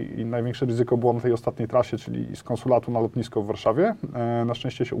i największe ryzyko było na tej ostatniej trasie, czyli z konsulatu na lotnisko w Warszawie. Na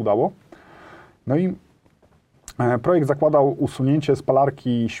szczęście się udało. No i projekt zakładał usunięcie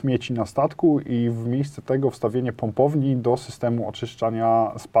spalarki śmieci na statku i w miejsce tego wstawienie pompowni do systemu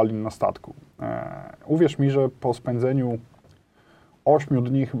oczyszczania spalin na statku. Uwierz mi, że po spędzeniu 8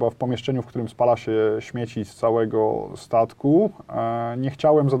 dni chyba w pomieszczeniu, w którym spala się śmieci z całego statku, nie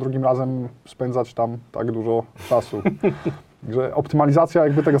chciałem za drugim razem spędzać tam tak dużo czasu. Także optymalizacja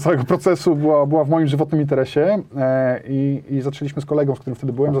jakby tego całego procesu była w moim żywotnym interesie i zaczęliśmy z kolegą, z którym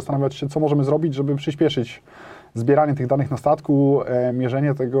wtedy byłem, zastanawiać się, co możemy zrobić, żeby przyspieszyć zbieranie tych danych na statku,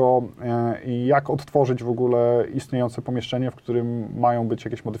 mierzenie tego i jak odtworzyć w ogóle istniejące pomieszczenie, w którym mają być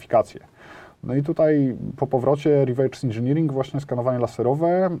jakieś modyfikacje. No i tutaj po powrocie reverse engineering, właśnie skanowanie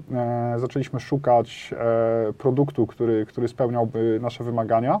laserowe, zaczęliśmy szukać produktu, który spełniałby nasze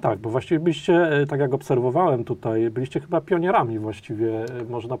wymagania. Tak, bo właściwie byliście, tak jak obserwowałem tutaj, byliście chyba pionierami właściwie,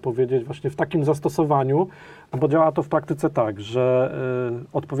 można powiedzieć, właśnie w takim zastosowaniu, no bo działa to w praktyce tak, że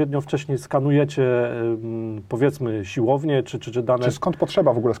odpowiednio wcześniej skanujecie, powiedzmy, siłownię, czy dane... Czy skąd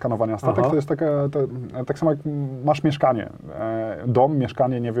potrzeba w ogóle skanowania statek? To jest tak samo jak masz mieszkanie, dom,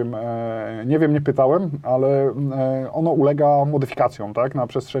 mieszkanie, nie wiem, nie pytałem, ale ono ulega modyfikacjom, tak, na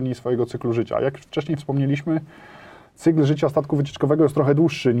przestrzeni swojego cyklu życia. Jak wcześniej wspomnieliśmy, cykl życia statku wycieczkowego jest trochę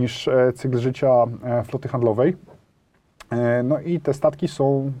dłuższy niż cykl życia floty handlowej. No i te statki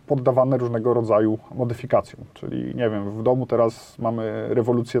są poddawane różnego rodzaju modyfikacjom, czyli nie wiem, w domu teraz mamy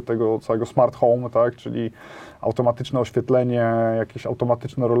rewolucję tego całego smart home, tak, czyli automatyczne oświetlenie, jakieś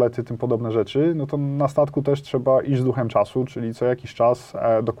automatyczne rolety, tym podobne rzeczy, no to na statku też trzeba iść z duchem czasu, czyli co jakiś czas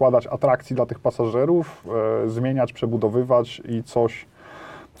dokładać atrakcji dla tych pasażerów, zmieniać, przebudowywać i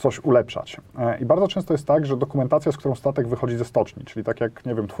coś ulepszać. I bardzo często jest tak, że dokumentacja, z którą statek wychodzi ze stoczni, czyli tak jak,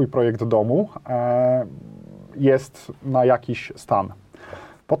 nie wiem, twój projekt domu, jest na jakiś stan.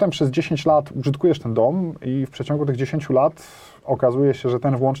 Potem przez 10 lat użytkujesz ten dom i w przeciągu tych 10 lat okazuje się, że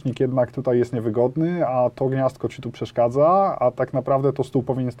ten włącznik jednak tutaj jest niewygodny, a to gniazdko ci tu przeszkadza, a tak naprawdę to stół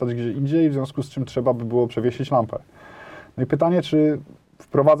powinien stać gdzie indziej, w związku z czym trzeba by było przewiesić lampę. No i pytanie, czy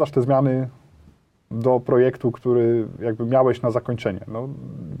wprowadzasz te zmiany do projektu, który jakby miałeś na zakończenie? No,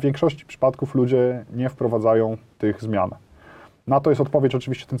 w większości przypadków ludzie nie wprowadzają tych zmian. Na to jest odpowiedź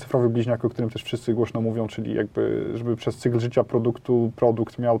oczywiście ten cyfrowy bliźniak, o którym też wszyscy głośno mówią, czyli jakby, żeby przez cykl życia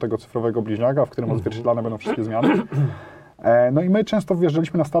produkt miał tego cyfrowego bliźniaka, w którym odzwierciedlane będą wszystkie zmiany. No i my często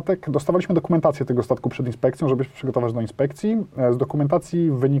wjeżdżaliśmy na statek, dostawaliśmy dokumentację tego statku przed inspekcją, żeby się przygotować do inspekcji. Z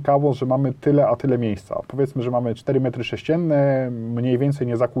dokumentacji wynikało, że mamy tyle a tyle miejsca. Powiedzmy, że mamy 4 metry sześcienne, mniej więcej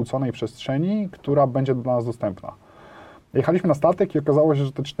niezakłóconej przestrzeni, która będzie dla nas dostępna. Jechaliśmy na statek i okazało się,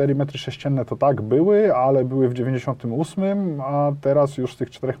 że te 4 metry sześcienne to tak były, ale były w 98, a teraz już z tych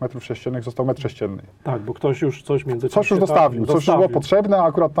 4 metrów sześciennych został metr sześcienny. Tak, bo ktoś już coś międzyczasie... Coś już dostawił, coś już było potrzebne, a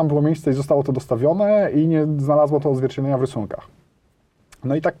akurat tam było miejsce i zostało to dostawione i nie znalazło to odzwierciedlenia w rysunkach.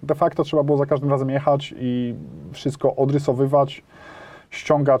 No i tak de facto trzeba było za każdym razem jechać i wszystko odrysowywać,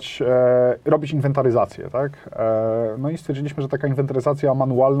 ściągać, robić inwentaryzację, tak? No i stwierdziliśmy, że taka inwentaryzacja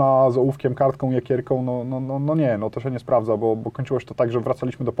manualna z ołówkiem, kartką, jakierką, no to się nie sprawdza, bo kończyło się to tak, że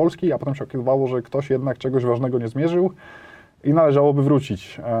wracaliśmy do Polski, a potem się okazywało, że ktoś jednak czegoś ważnego nie zmierzył i należałoby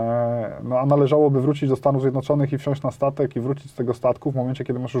wrócić. A należałoby wrócić do Stanów Zjednoczonych i wsiąść na statek i wrócić z tego statku w momencie,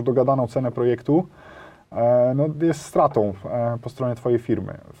 kiedy masz już dogadaną cenę projektu, no jest stratą po stronie twojej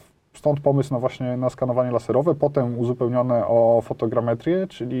firmy. Stąd pomysł na skanowanie laserowe, potem uzupełnione o fotogrametrię,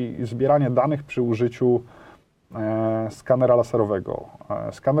 czyli zbieranie danych przy użyciu skanera laserowego.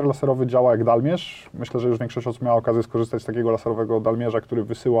 Skaner laserowy działa jak dalmierz. Myślę, że już większość osób miała okazję skorzystać z takiego laserowego dalmierza, który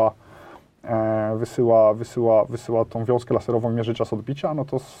wysyła tą wiązkę laserową i mierzy czas odbicia. No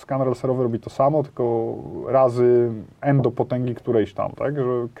to skaner laserowy robi to samo, tylko razy n do potęgi którejś tam, tak?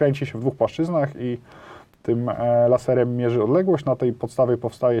 Że kręci się w dwóch płaszczyznach i tym laserem mierzy odległość, na tej podstawie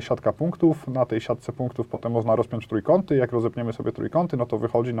powstaje siatka punktów, na tej siatce punktów potem można rozpiąć trójkąty, jak rozepniemy sobie trójkąty, no to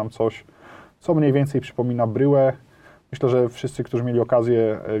wychodzi nam coś, co mniej więcej przypomina bryłę. Myślę, że wszyscy, którzy mieli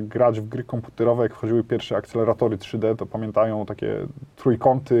okazję grać w gry komputerowe, jak wchodziły pierwsze akceleratory 3D, to pamiętają takie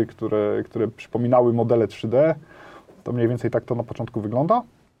trójkąty, które przypominały modele 3D. To mniej więcej tak to na początku wygląda.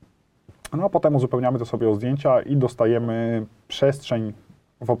 No a potem uzupełniamy to sobie o zdjęcia i dostajemy przestrzeń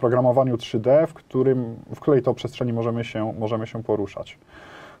w oprogramowaniu 3D, w której to przestrzeni możemy się poruszać.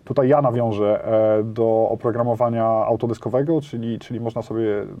 Tutaj ja nawiążę do oprogramowania autodeskowego, czyli można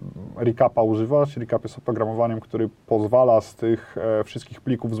sobie Recapa używać. Recap jest oprogramowaniem, który pozwala z tych wszystkich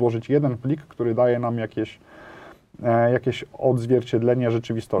plików złożyć jeden plik, który daje nam jakieś odzwierciedlenie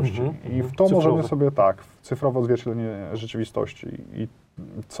rzeczywistości. I w to możemy sobie, cyfrowe odzwierciedlenie rzeczywistości. I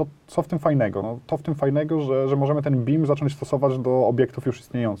co w tym fajnego? No, to w tym fajnego, że możemy ten BIM zacząć stosować do obiektów już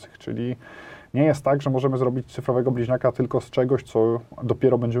istniejących, czyli nie jest tak, że możemy zrobić cyfrowego bliźniaka tylko z czegoś, co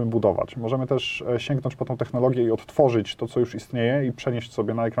dopiero będziemy budować. Możemy też sięgnąć po tą technologię i odtworzyć to, co już istnieje i przenieść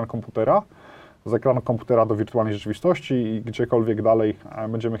sobie na ekran komputera, z ekranu komputera do wirtualnej rzeczywistości i gdziekolwiek dalej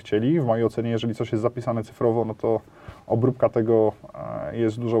będziemy chcieli. W mojej ocenie, jeżeli coś jest zapisane cyfrowo, no to obróbka tego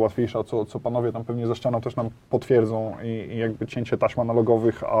jest dużo łatwiejsza, co panowie tam pewnie za ścianą też nam potwierdzą i jakby cięcie taśm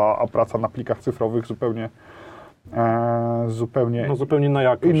analogowych, a praca na plikach cyfrowych zupełnie zupełnie inna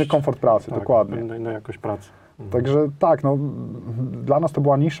jakość. inny komfort pracy, tak, dokładnie. Inna jakość pracy. Także tak, no, dla nas to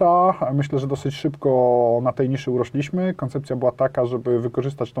była nisza. Myślę, że dosyć szybko na tej niszy urośliśmy. Koncepcja była taka, żeby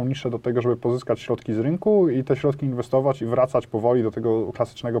wykorzystać tą niszę do tego, żeby pozyskać środki z rynku i te środki inwestować i wracać powoli do tego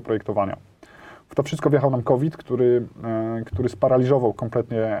klasycznego projektowania. W to wszystko wjechał nam COVID, który sparaliżował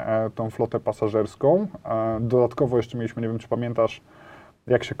kompletnie tą flotę pasażerską. Dodatkowo jeszcze mieliśmy, nie wiem czy pamiętasz,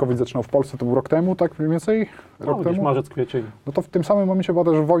 jak się COVID zaczynał w Polsce, to był rok temu, tak mniej więcej? Rok Gdzieś temu? marzec, kwiecień. No to w tym samym momencie była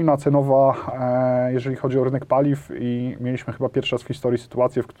też wojna cenowa, jeżeli chodzi o rynek paliw i mieliśmy chyba pierwszy raz w historii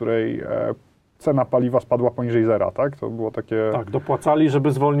sytuację, w której cena paliwa spadła poniżej zera, tak? To było takie... Tak, dopłacali,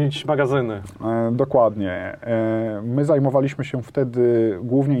 żeby zwolnić magazyny. Dokładnie. My zajmowaliśmy się wtedy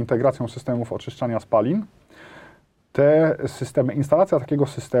głównie integracją systemów oczyszczania spalin. Te systemy, instalacja takiego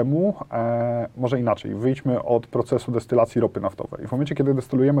systemu, może inaczej, wyjdźmy od procesu destylacji ropy naftowej. W momencie, kiedy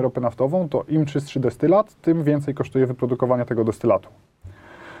destylujemy ropę naftową, to im czystszy destylat, tym więcej kosztuje wyprodukowanie tego destylatu.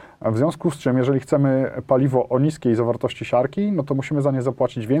 W związku z czym, jeżeli chcemy paliwo o niskiej zawartości siarki, no to musimy za nie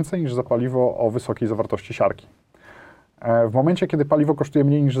zapłacić więcej niż za paliwo o wysokiej zawartości siarki. W momencie, kiedy paliwo kosztuje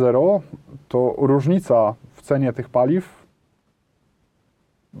mniej niż zero, to różnica w cenie tych paliw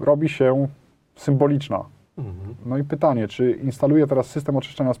robi się symboliczna. No i pytanie, czy instaluję teraz system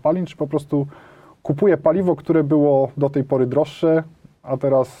oczyszczania spalin, czy po prostu kupuję paliwo, które było do tej pory droższe, a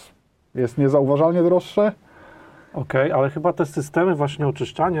teraz jest niezauważalnie droższe? Okej, ale chyba te systemy właśnie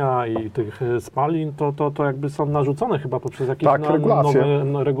oczyszczania i tych spalin, to jakby są narzucone chyba poprzez jakieś regulacje.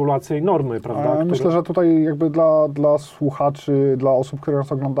 nowe regulacje i normy, prawda? Myślę, że tutaj jakby dla słuchaczy, dla osób, które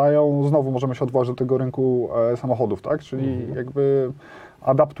nas oglądają, znowu możemy się odwołać do tego rynku samochodów, tak? Czyli jakby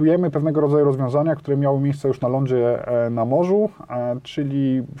adaptujemy pewnego rodzaju rozwiązania, które miały miejsce już na lądzie, na morzu,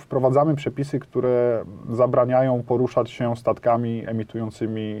 czyli wprowadzamy przepisy, które zabraniają poruszać się statkami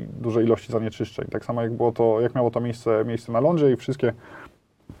emitującymi duże ilości zanieczyszczeń. Tak samo jak miało to miejsce na lądzie i wszystkie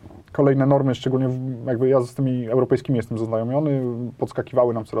kolejne normy, szczególnie jakby ja z tymi europejskimi jestem zaznajomiony,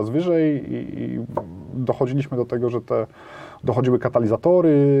 podskakiwały nam coraz wyżej i dochodziliśmy do tego, że dochodziły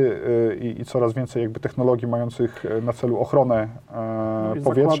katalizatory i coraz więcej jakby technologii mających na celu ochronę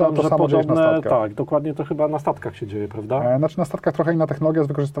powietrza. To samo dzieje się na statkach. Tak, dokładnie to chyba na statkach się dzieje, prawda? Znaczy na statkach trochę inna technologia jest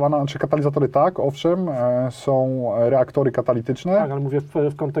wykorzystywana, znaczy katalizatory tak, owszem, są reaktory katalityczne. Tak, ale mówię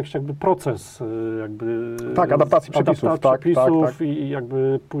w kontekście jakby proces jakby... Tak, adaptacji przepisów. Tak. I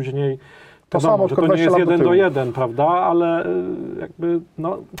jakby później... To samo, że to nie jest 1 do 1, prawda, ale jakby,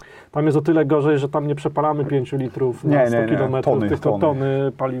 no, tam jest o tyle gorzej, że tam nie przepalamy 5 litrów na 100 kilometrów, tylko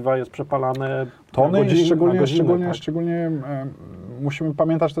tony paliwa jest przepalane tony i szczególnie musimy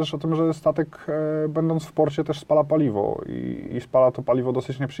pamiętać też o tym, że statek będąc w porcie też spala paliwo i spala to paliwo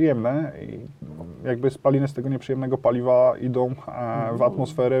dosyć nieprzyjemne i jakby spaliny z tego nieprzyjemnego paliwa idą w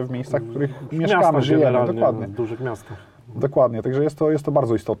atmosferę w miejscach, w których mieszkamy, żyjemy, dokładnie. W dużych miastach. Dokładnie, także jest to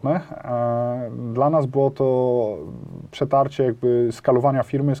bardzo istotne. Dla nas było to przetarcie jakby skalowania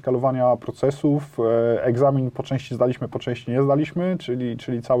firmy, skalowania procesów. Egzamin po części zdaliśmy, po części nie zdaliśmy,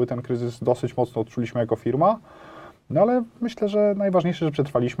 czyli cały ten kryzys dosyć mocno odczuliśmy jako firma. No ale myślę, że najważniejsze, że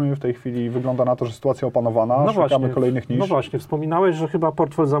przetrwaliśmy. W tej chwili wygląda na to, że sytuacja opanowana, szukamy kolejnych nisz. No właśnie, wspominałeś, że chyba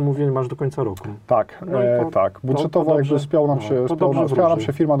portfel zamówień masz do końca roku. Tak, tak. Budżetowo jakby spiała nam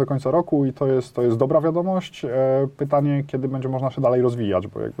się firma do końca roku i to jest dobra wiadomość. Pytanie, kiedy będzie można się dalej rozwijać,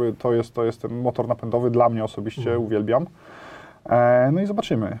 bo jakby to jest ten motor napędowy, dla mnie osobiście, uwielbiam. No i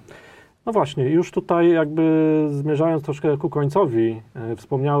zobaczymy. No właśnie, już tutaj jakby zmierzając troszkę ku końcowi,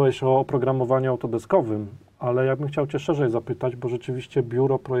 wspomniałeś o oprogramowaniu autodeskowym, ale ja bym chciał Cię szerzej zapytać, bo rzeczywiście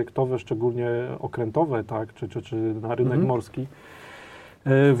biuro projektowe, szczególnie okrętowe, tak, czy na rynek morski,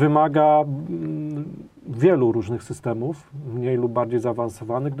 wymaga wielu różnych systemów, mniej lub bardziej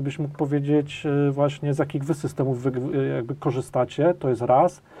zaawansowanych. Gdybyś mógł powiedzieć właśnie, z jakich Wy systemów jakby korzystacie, to jest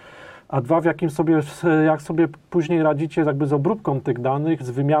raz. A dwa, jak sobie później radzicie jakby z obróbką tych danych, z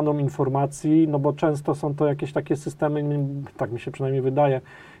wymianą informacji, no bo często są to jakieś takie systemy, tak mi się przynajmniej wydaje,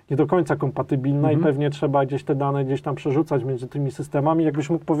 nie do końca kompatybilne i pewnie trzeba gdzieś te dane gdzieś tam przerzucać między tymi systemami. Jakbyś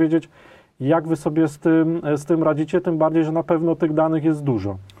mógł powiedzieć, jak Wy sobie z tym radzicie, tym bardziej, że na pewno tych danych jest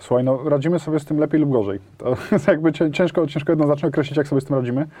dużo. Słuchaj, no radzimy sobie z tym lepiej lub gorzej. To jest jakby ciężko jednoznacznie określić, jak sobie z tym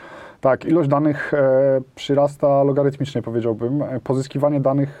radzimy. Tak, ilość danych przyrasta logarytmicznie, powiedziałbym. Pozyskiwanie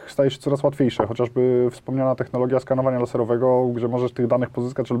danych staje się coraz łatwiejsze, chociażby wspomniana technologia skanowania laserowego, gdzie możesz tych danych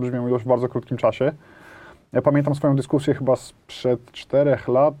pozyskać olbrzymią ilość w bardzo krótkim czasie. Ja pamiętam swoją dyskusję chyba sprzed 4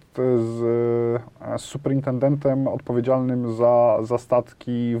 lat z superintendentem odpowiedzialnym za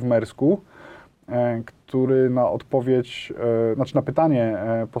statki w Mersku, który na odpowiedź, znaczy na pytanie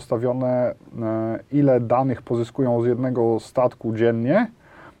postawione, ile danych pozyskują z jednego statku dziennie,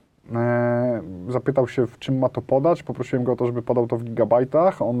 zapytał się, w czym ma to podać. Poprosiłem go o to, żeby podał to w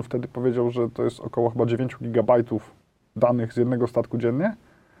gigabajtach. On wtedy powiedział, że to jest około chyba 9 gigabajtów danych z jednego statku dziennie.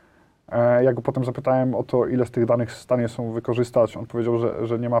 Ja go potem zapytałem o to, ile z tych danych w stanie są wykorzystać. On powiedział,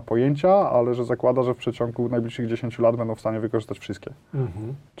 że nie ma pojęcia, ale że zakłada, że w przeciągu najbliższych 10 lat będą w stanie wykorzystać wszystkie.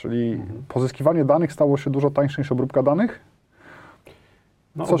 Czyli pozyskiwanie danych stało się dużo tańsze niż obróbka danych.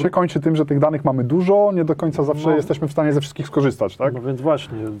 Co się kończy tym, że tych danych mamy dużo, nie do końca zawsze jesteśmy w stanie ze wszystkich skorzystać, tak? No więc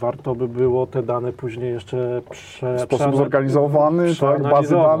właśnie, warto by było te dane później jeszcze w sposób zorganizowany, tak,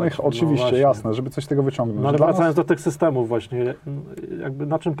 bazy danych, oczywiście, jasne, żeby coś z tego wyciągnąć. No ale wracając do tych systemów właśnie, jakby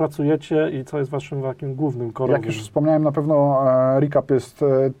na czym pracujecie i co jest waszym takim głównym korowym? Jak już wspomniałem, na pewno Recap jest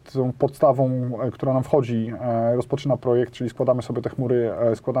tą podstawą, która nam wchodzi, rozpoczyna projekt, czyli składamy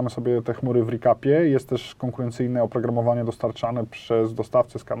sobie te chmury w Recapie. Jest też konkurencyjne oprogramowanie dostarczane przez dostawcę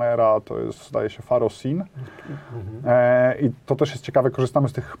skanera, to jest, zdaje się, Farosin. I to też jest ciekawe, korzystamy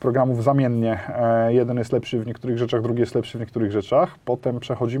z tych programów zamiennie. Jeden jest lepszy w niektórych rzeczach, drugi jest lepszy w niektórych rzeczach. Potem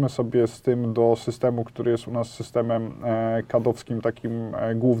przechodzimy sobie z tym do systemu, który jest u nas systemem CAD-owskim takim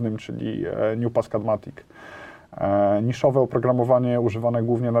głównym, czyli New Cascadematic. Niszowe oprogramowanie używane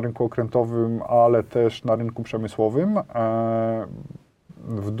głównie na rynku okrętowym, ale też na rynku przemysłowym.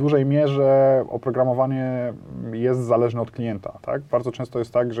 W dużej mierze oprogramowanie jest zależne od klienta. Tak? Bardzo często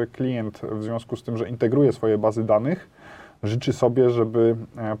jest tak, że klient w związku z tym, że integruje swoje bazy danych, życzy sobie, żeby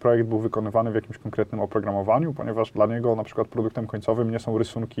projekt był wykonywany w jakimś konkretnym oprogramowaniu, ponieważ dla niego na przykład produktem końcowym nie są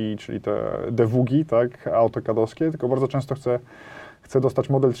rysunki, czyli te devugi, tak, AutoCAD-owskie, tylko bardzo często chce dostać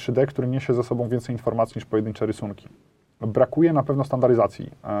model 3D, który niesie ze sobą więcej informacji niż pojedyncze rysunki. Brakuje na pewno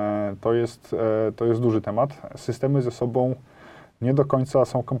standaryzacji. To jest duży temat. Systemy ze sobą nie do końca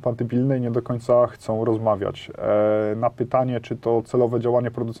są kompatybilne i nie do końca chcą rozmawiać. Na pytanie, czy to celowe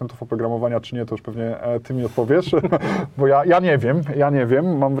działanie producentów oprogramowania, czy nie, to już pewnie ty mi odpowiesz, bo ja nie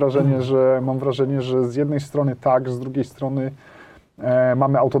wiem. Mam wrażenie, że z jednej strony tak, z drugiej strony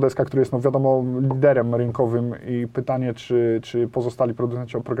mamy Autodeska, który jest, no wiadomo, liderem rynkowym i pytanie, czy pozostali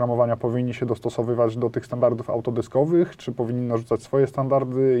producenci oprogramowania powinni się dostosowywać do tych standardów autodeskowych, czy powinni narzucać swoje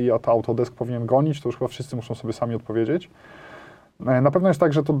standardy i to Autodesk powinien gonić, to już chyba wszyscy muszą sobie sami odpowiedzieć. Na pewno jest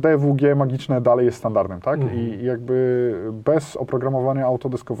tak, że to DWG magiczne dalej jest standardem, tak? I jakby bez oprogramowania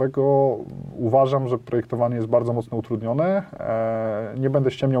autodeskowego uważam, że projektowanie jest bardzo mocno utrudnione. Nie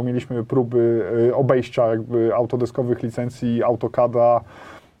będę ściemniał, mieliśmy próby obejścia jakby autodeskowych licencji AutoCADa,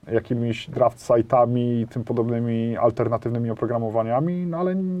 jakimiś draft site'ami i tym podobnymi alternatywnymi oprogramowaniami, no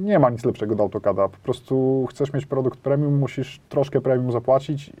ale nie ma nic lepszego do AutoCADa. Po prostu chcesz mieć produkt premium, musisz troszkę premium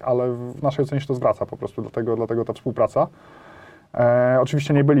zapłacić, ale w naszej ocenie się to zwraca po prostu, dlatego ta współpraca.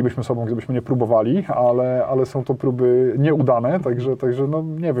 Oczywiście nie bylibyśmy sobą, gdybyśmy nie próbowali, ale są to próby nieudane, także no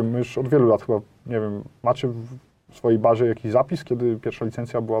nie wiem, my już od wielu lat chyba, nie wiem, macie w swojej bazie jakiś zapis, kiedy pierwsza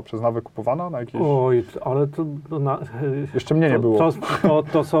licencja była przez NAWę kupowana na jakieś... Oj, ale to... Jeszcze mnie nie było.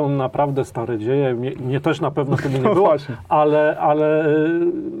 To są naprawdę stare dzieje, mnie też na pewno wtedy nie było, ale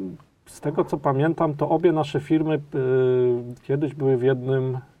z tego co pamiętam, to obie nasze firmy kiedyś były w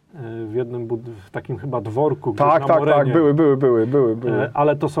jednym w takim chyba dworku. Tak, były.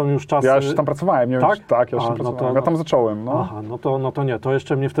 Ale to są już czasy... Ja już tam pracowałem, nie wiem, ja już tam pracowałem. Ja tam zacząłem, no. Aha, no to nie, to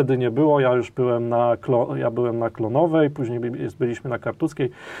jeszcze mnie wtedy nie było, ja już byłem na Klonowej, później byliśmy na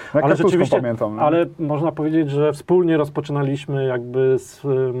Kartuskiej. Ale rzeczywiście, pamiętam. No. Ale można powiedzieć, że wspólnie rozpoczynaliśmy jakby,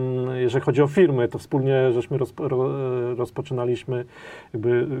 jeżeli chodzi o firmy, to wspólnie żeśmy rozpoczynaliśmy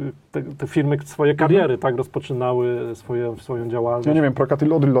jakby te firmy swoje kariery, tak, rozpoczynały swoją działalność. Ja nie wiem,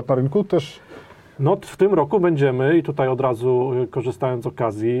 Procatil Odrylot na rynku też? No w tym roku będziemy i tutaj od razu korzystając z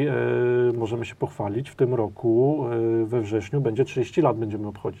okazji możemy się pochwalić, w tym roku we wrześniu będzie 30 lat będziemy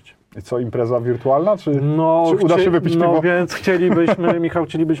obchodzić. I co, impreza wirtualna, czy uda się wypić piwo? No więc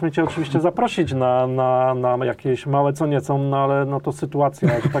chcielibyśmy Cię oczywiście zaprosić na jakieś małe co nieco, no ale no to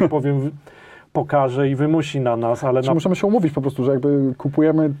sytuacja, że tak powiem, pokaże i wymusi na nas, ale... Możemy się umówić po prostu, że jakby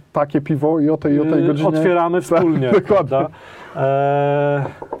kupujemy takie piwo i o tej godzinie... Otwieramy wspólnie. Dokładnie.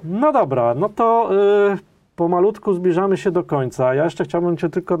 No dobra, no to pomalutku zbliżamy się do końca. Ja jeszcze chciałbym Cię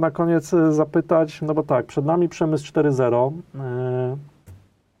tylko na koniec zapytać, no bo tak, przed nami Przemysł 4.0.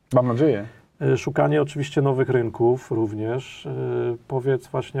 Mam nadzieję. Szukanie oczywiście nowych rynków również. Powiedz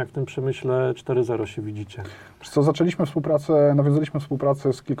właśnie, jak w tym przemyśle 4.0 się widzicie. Wiesz co, nawiązaliśmy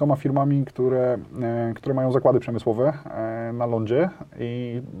współpracę z kilkoma firmami, które mają zakłady przemysłowe na lądzie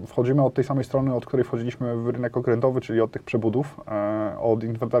i wchodzimy od tej samej strony, od której wchodziliśmy w rynek okrętowy, czyli od tych przebudów, od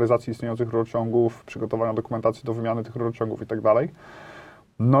inwentaryzacji istniejących rurociągów, przygotowania dokumentacji do wymiany tych rurociągów i tak dalej.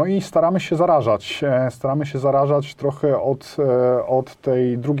 No i staramy się zarażać trochę od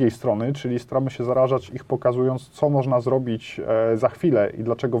tej drugiej strony, czyli staramy się zarażać ich pokazując, co można zrobić za chwilę i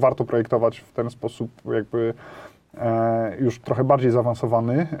dlaczego warto projektować w ten sposób jakby już trochę bardziej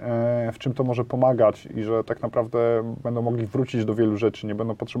zaawansowany, w czym to może pomagać i że tak naprawdę będą mogli wrócić do wielu rzeczy, nie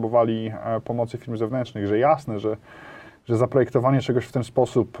będą potrzebowali pomocy firm zewnętrznych, że jasne, że zaprojektowanie czegoś w ten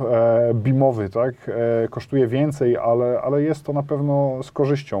sposób BIM-owy, tak, kosztuje więcej, ale jest to na pewno z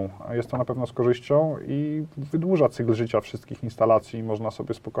korzyścią. Jest to na pewno z korzyścią i wydłuża cykl życia wszystkich instalacji. Można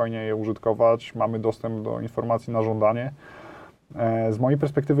sobie spokojnie je użytkować. Mamy dostęp do informacji na żądanie. Z mojej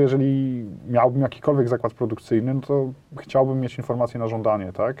perspektywy, jeżeli miałbym jakikolwiek zakład produkcyjny, no to chciałbym mieć informacje na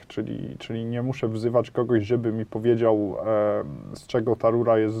żądanie, tak? Czyli nie muszę wzywać kogoś, żeby mi powiedział, z czego ta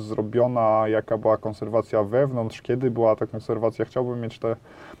rura jest zrobiona, jaka była konserwacja wewnątrz, kiedy była ta konserwacja. Chciałbym mieć te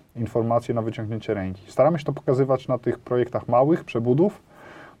informacje na wyciągnięcie ręki. Staramy się to pokazywać na tych projektach małych, przebudów.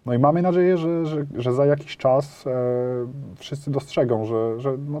 No i mamy nadzieję, że za jakiś czas wszyscy dostrzegą,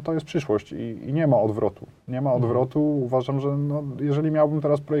 że no to jest przyszłość i nie ma odwrotu. Nie ma odwrotu. Uważam, że no, jeżeli miałbym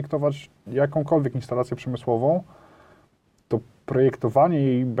teraz projektować jakąkolwiek instalację przemysłową, to projektowanie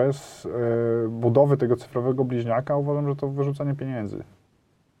jej bez budowy tego cyfrowego bliźniaka uważam, że to wyrzucanie pieniędzy.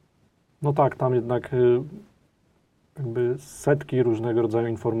 No tak, tam jednak jakby setki różnego rodzaju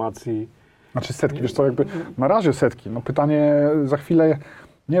informacji. Znaczy setki, wiesz co, jakby na razie setki. No pytanie za chwilę.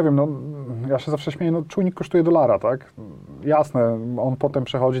 Nie wiem, no ja się zawsze śmieję, no czujnik kosztuje $1, tak? Jasne, on potem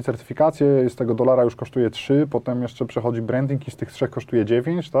przechodzi certyfikację, z tego $1 już kosztuje 3, potem jeszcze przechodzi branding i z tych 3 kosztuje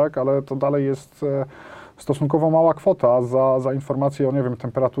 9, tak? Ale to dalej jest stosunkowo mała kwota za informację o, nie wiem,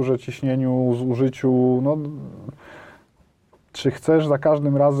 temperaturze, ciśnieniu, zużyciu, no... Czy chcesz za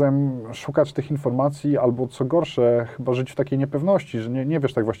każdym razem szukać tych informacji, albo co gorsze, chyba żyć w takiej niepewności, że nie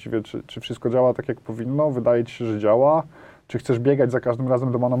wiesz tak właściwie, czy wszystko działa tak, jak powinno, wydaje ci się, że działa, czy chcesz biegać za każdym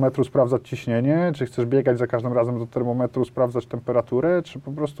razem do manometru, sprawdzać ciśnienie, czy chcesz biegać za każdym razem do termometru, sprawdzać temperaturę, czy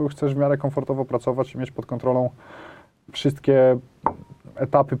po prostu chcesz w miarę komfortowo pracować i mieć pod kontrolą wszystkie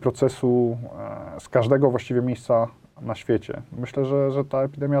etapy procesu z każdego właściwie miejsca na świecie. Myślę, że ta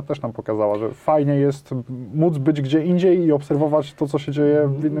epidemia też nam pokazała, że fajnie jest móc być gdzie indziej i obserwować to, co się dzieje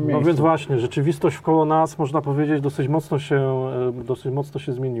w innym miejscu. No więc właśnie, rzeczywistość wkoło nas, można powiedzieć, dosyć mocno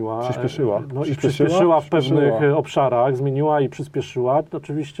się zmieniła. Przyspieszyła. No i przyspieszyła w pewnych obszarach, zmieniła i przyspieszyła.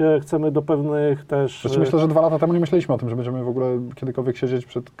 Oczywiście chcemy do pewnych też... Znaczy myślę, że 2 lata temu nie myśleliśmy o tym, że będziemy w ogóle kiedykolwiek siedzieć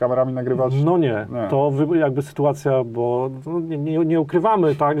przed kamerami, nagrywać. No nie. To jakby sytuacja, bo nie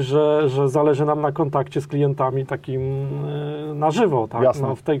ukrywamy, tak, że zależy nam na kontakcie z klientami takim na żywo, tak?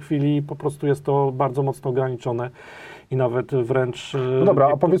 No, w tej chwili po prostu jest to bardzo mocno ograniczone i nawet wręcz... No dobra,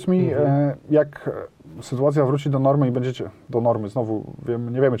 a powiedz mi, jak sytuacja wróci do normy i będziecie... Do normy, znowu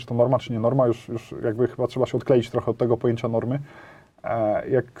nie wiemy, czy to norma, czy nie norma, już jakby chyba trzeba się odkleić trochę od tego pojęcia normy.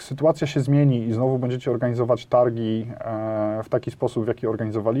 Jak sytuacja się zmieni i znowu będziecie organizować targi w taki sposób, w jaki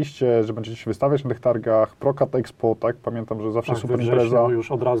organizowaliście, że będziecie się wystawiać na tych targach, Procat Expo, tak? Pamiętam, że zawsze super impreza.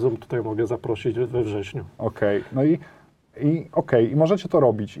 Już od razu tutaj mogę zaprosić we wrześniu. Okej, no i możecie to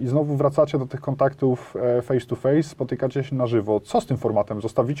robić i znowu wracacie do tych kontaktów face to face, spotykacie się na żywo. Co z tym formatem?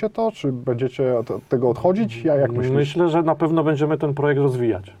 Zostawicie to, czy będziecie od tego odchodzić? Jak myślisz? Myślę, że na pewno będziemy ten projekt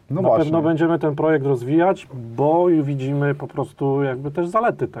rozwijać. No na właśnie. pewno będziemy ten projekt rozwijać, bo widzimy po prostu jakby też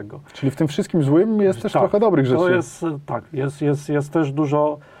zalety tego. Czyli w tym wszystkim złym jest też trochę dobrych rzeczy. To jest, tak, jest też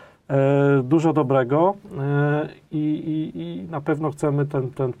dużo dobrego i na pewno chcemy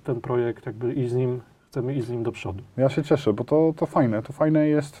ten projekt jakby chcemy iść z nim do przodu. Ja się cieszę, bo to fajne. To fajne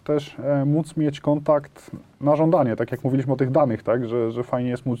jest też móc mieć kontakt na żądanie, tak jak mówiliśmy o tych danych, tak, że fajnie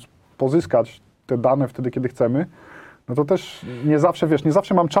jest móc pozyskać te dane wtedy, kiedy chcemy. No to też nie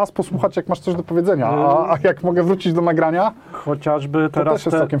zawsze mam czas posłuchać, jak masz coś do powiedzenia, a jak mogę wrócić do nagrania, chociażby to teraz też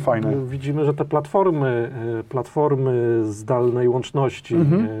jest całkiem fajne. Widzimy, że te platformy zdalnej łączności,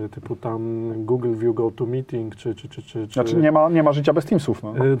 typu tam Google View GoToMeeting, czy... Znaczy nie ma życia bez Teamsów.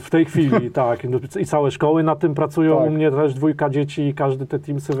 No. W tej chwili, tak. I całe szkoły nad tym pracują. Tak. U mnie też 2 dzieci i każdy te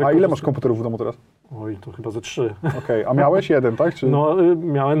Teamsy wykorzysta. A ile masz komputerów w domu teraz? Oj, to chyba ze 3. Okej, a miałeś 1, tak? Czy... No,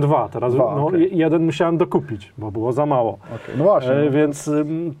 miałem 2. Teraz 2, okay. 1 musiałem dokupić, bo było za mało. Okay. No właśnie. Więc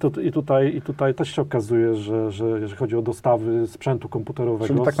tutaj też się okazuje, że jeżeli chodzi o dostawy sprzętu komputerowego...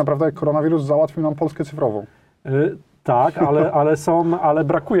 Czyli tak naprawdę koronawirus załatwił nam Polskę cyfrową. Tak, ale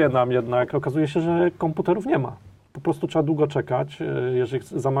brakuje nam jednak. Okazuje się, że komputerów nie ma. Po prostu trzeba długo czekać. Jeżeli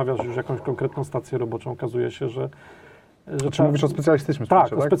zamawiasz już jakąś konkretną stację roboczą, okazuje się, że Czy mówisz o specjalistycznym tak,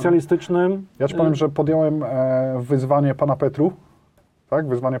 sprzęcie, o specjalistycznym. Ja ci powiem, że podjąłem wyzwanie pana Petru. Tak,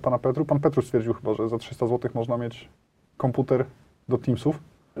 wyzwanie pana Petru. Pan Petru stwierdził chyba, że za 300 zł można mieć komputer do Teamsów.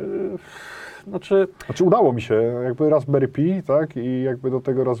 Znaczy udało mi się, jakby Raspberry Pi, tak, i jakby do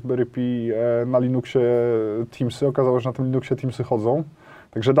tego Raspberry Pi na Linuxie Teamsy. Okazało się, że na tym Linuxie Teamsy chodzą.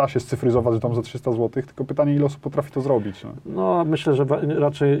 Także da się scyfryzować dom za 300 zł, tylko pytanie, ile osób potrafi to zrobić. No, myślę, że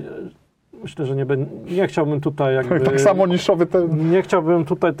raczej... Myślę, że nie chciałbym tutaj jakby... Tak samo niszowy ten... Nie chciałbym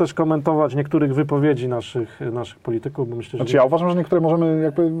tutaj też komentować niektórych wypowiedzi naszych polityków, bo myślę, że... Znaczy ja uważam, że niektóre możemy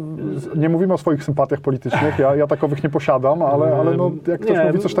jakby... Nie mówimy o swoich sympatiach politycznych, ja takowych nie posiadam, ale no, jak ktoś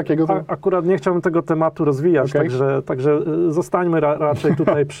mówi coś takiego, to... Akurat nie chciałbym tego tematu rozwijać, Okay. także zostańmy raczej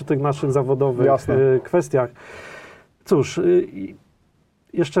tutaj przy tych naszych zawodowych kwestiach. Cóż...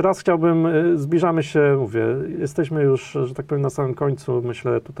 Jeszcze raz chciałbym, zbliżamy się, mówię, jesteśmy już, że tak powiem, na samym końcu,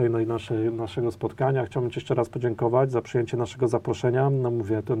 myślę, tutaj naszego spotkania. Chciałbym Ci jeszcze raz podziękować za przyjęcie naszego zaproszenia. No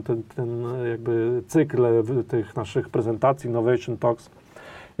mówię, ten jakby cykl tych naszych prezentacji, Innovation Talks,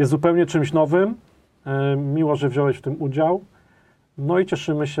 jest zupełnie czymś nowym. Miło, że wziąłeś w tym udział. No i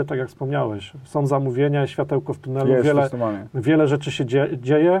cieszymy się, tak jak wspomniałeś, są zamówienia, światełko w tunelu, wiele rzeczy się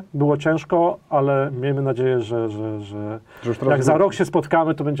dzieje, było ciężko, ale miejmy nadzieję, że jak za rok się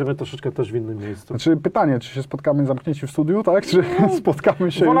spotkamy, to będziemy troszeczkę też w innym miejscu. Znaczy pytanie, czy się spotkamy zamknięci w studiu, tak? Czy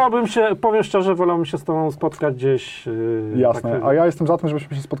spotkamy się powiem szczerze, wolałbym się z Tobą spotkać gdzieś... Jasne, a ja jestem za tym,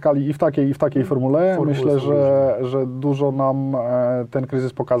 żebyśmy się spotkali i w takiej formule. Myślę, że dużo nam ten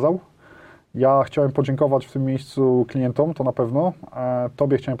kryzys pokazał. Ja chciałem podziękować w tym miejscu klientom, to na pewno.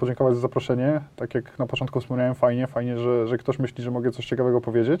 Tobie chciałem podziękować za zaproszenie. Tak jak na początku wspomniałem, fajnie, że ktoś myśli, że mogę coś ciekawego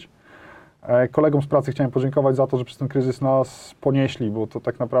powiedzieć. Kolegom z pracy chciałem podziękować za to, że przez ten kryzys nas ponieśli, bo to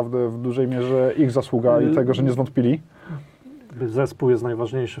tak naprawdę w dużej mierze ich zasługa i tego, że nie zwątpili. Zespół jest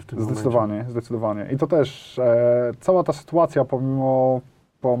najważniejszy w tym momencie. Zdecydowanie. I to też cała ta sytuacja,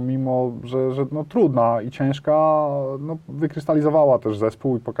 pomimo że no, trudna i ciężka, no, wykrystalizowała też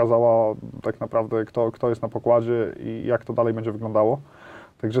zespół i pokazała tak naprawdę, kto jest na pokładzie i jak to dalej będzie wyglądało.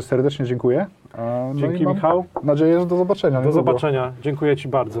 Także serdecznie dziękuję. Dzięki, Michał. Nadzieję, że do zobaczenia. Do zobaczenia. Dziękuję Ci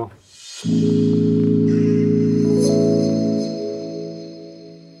bardzo.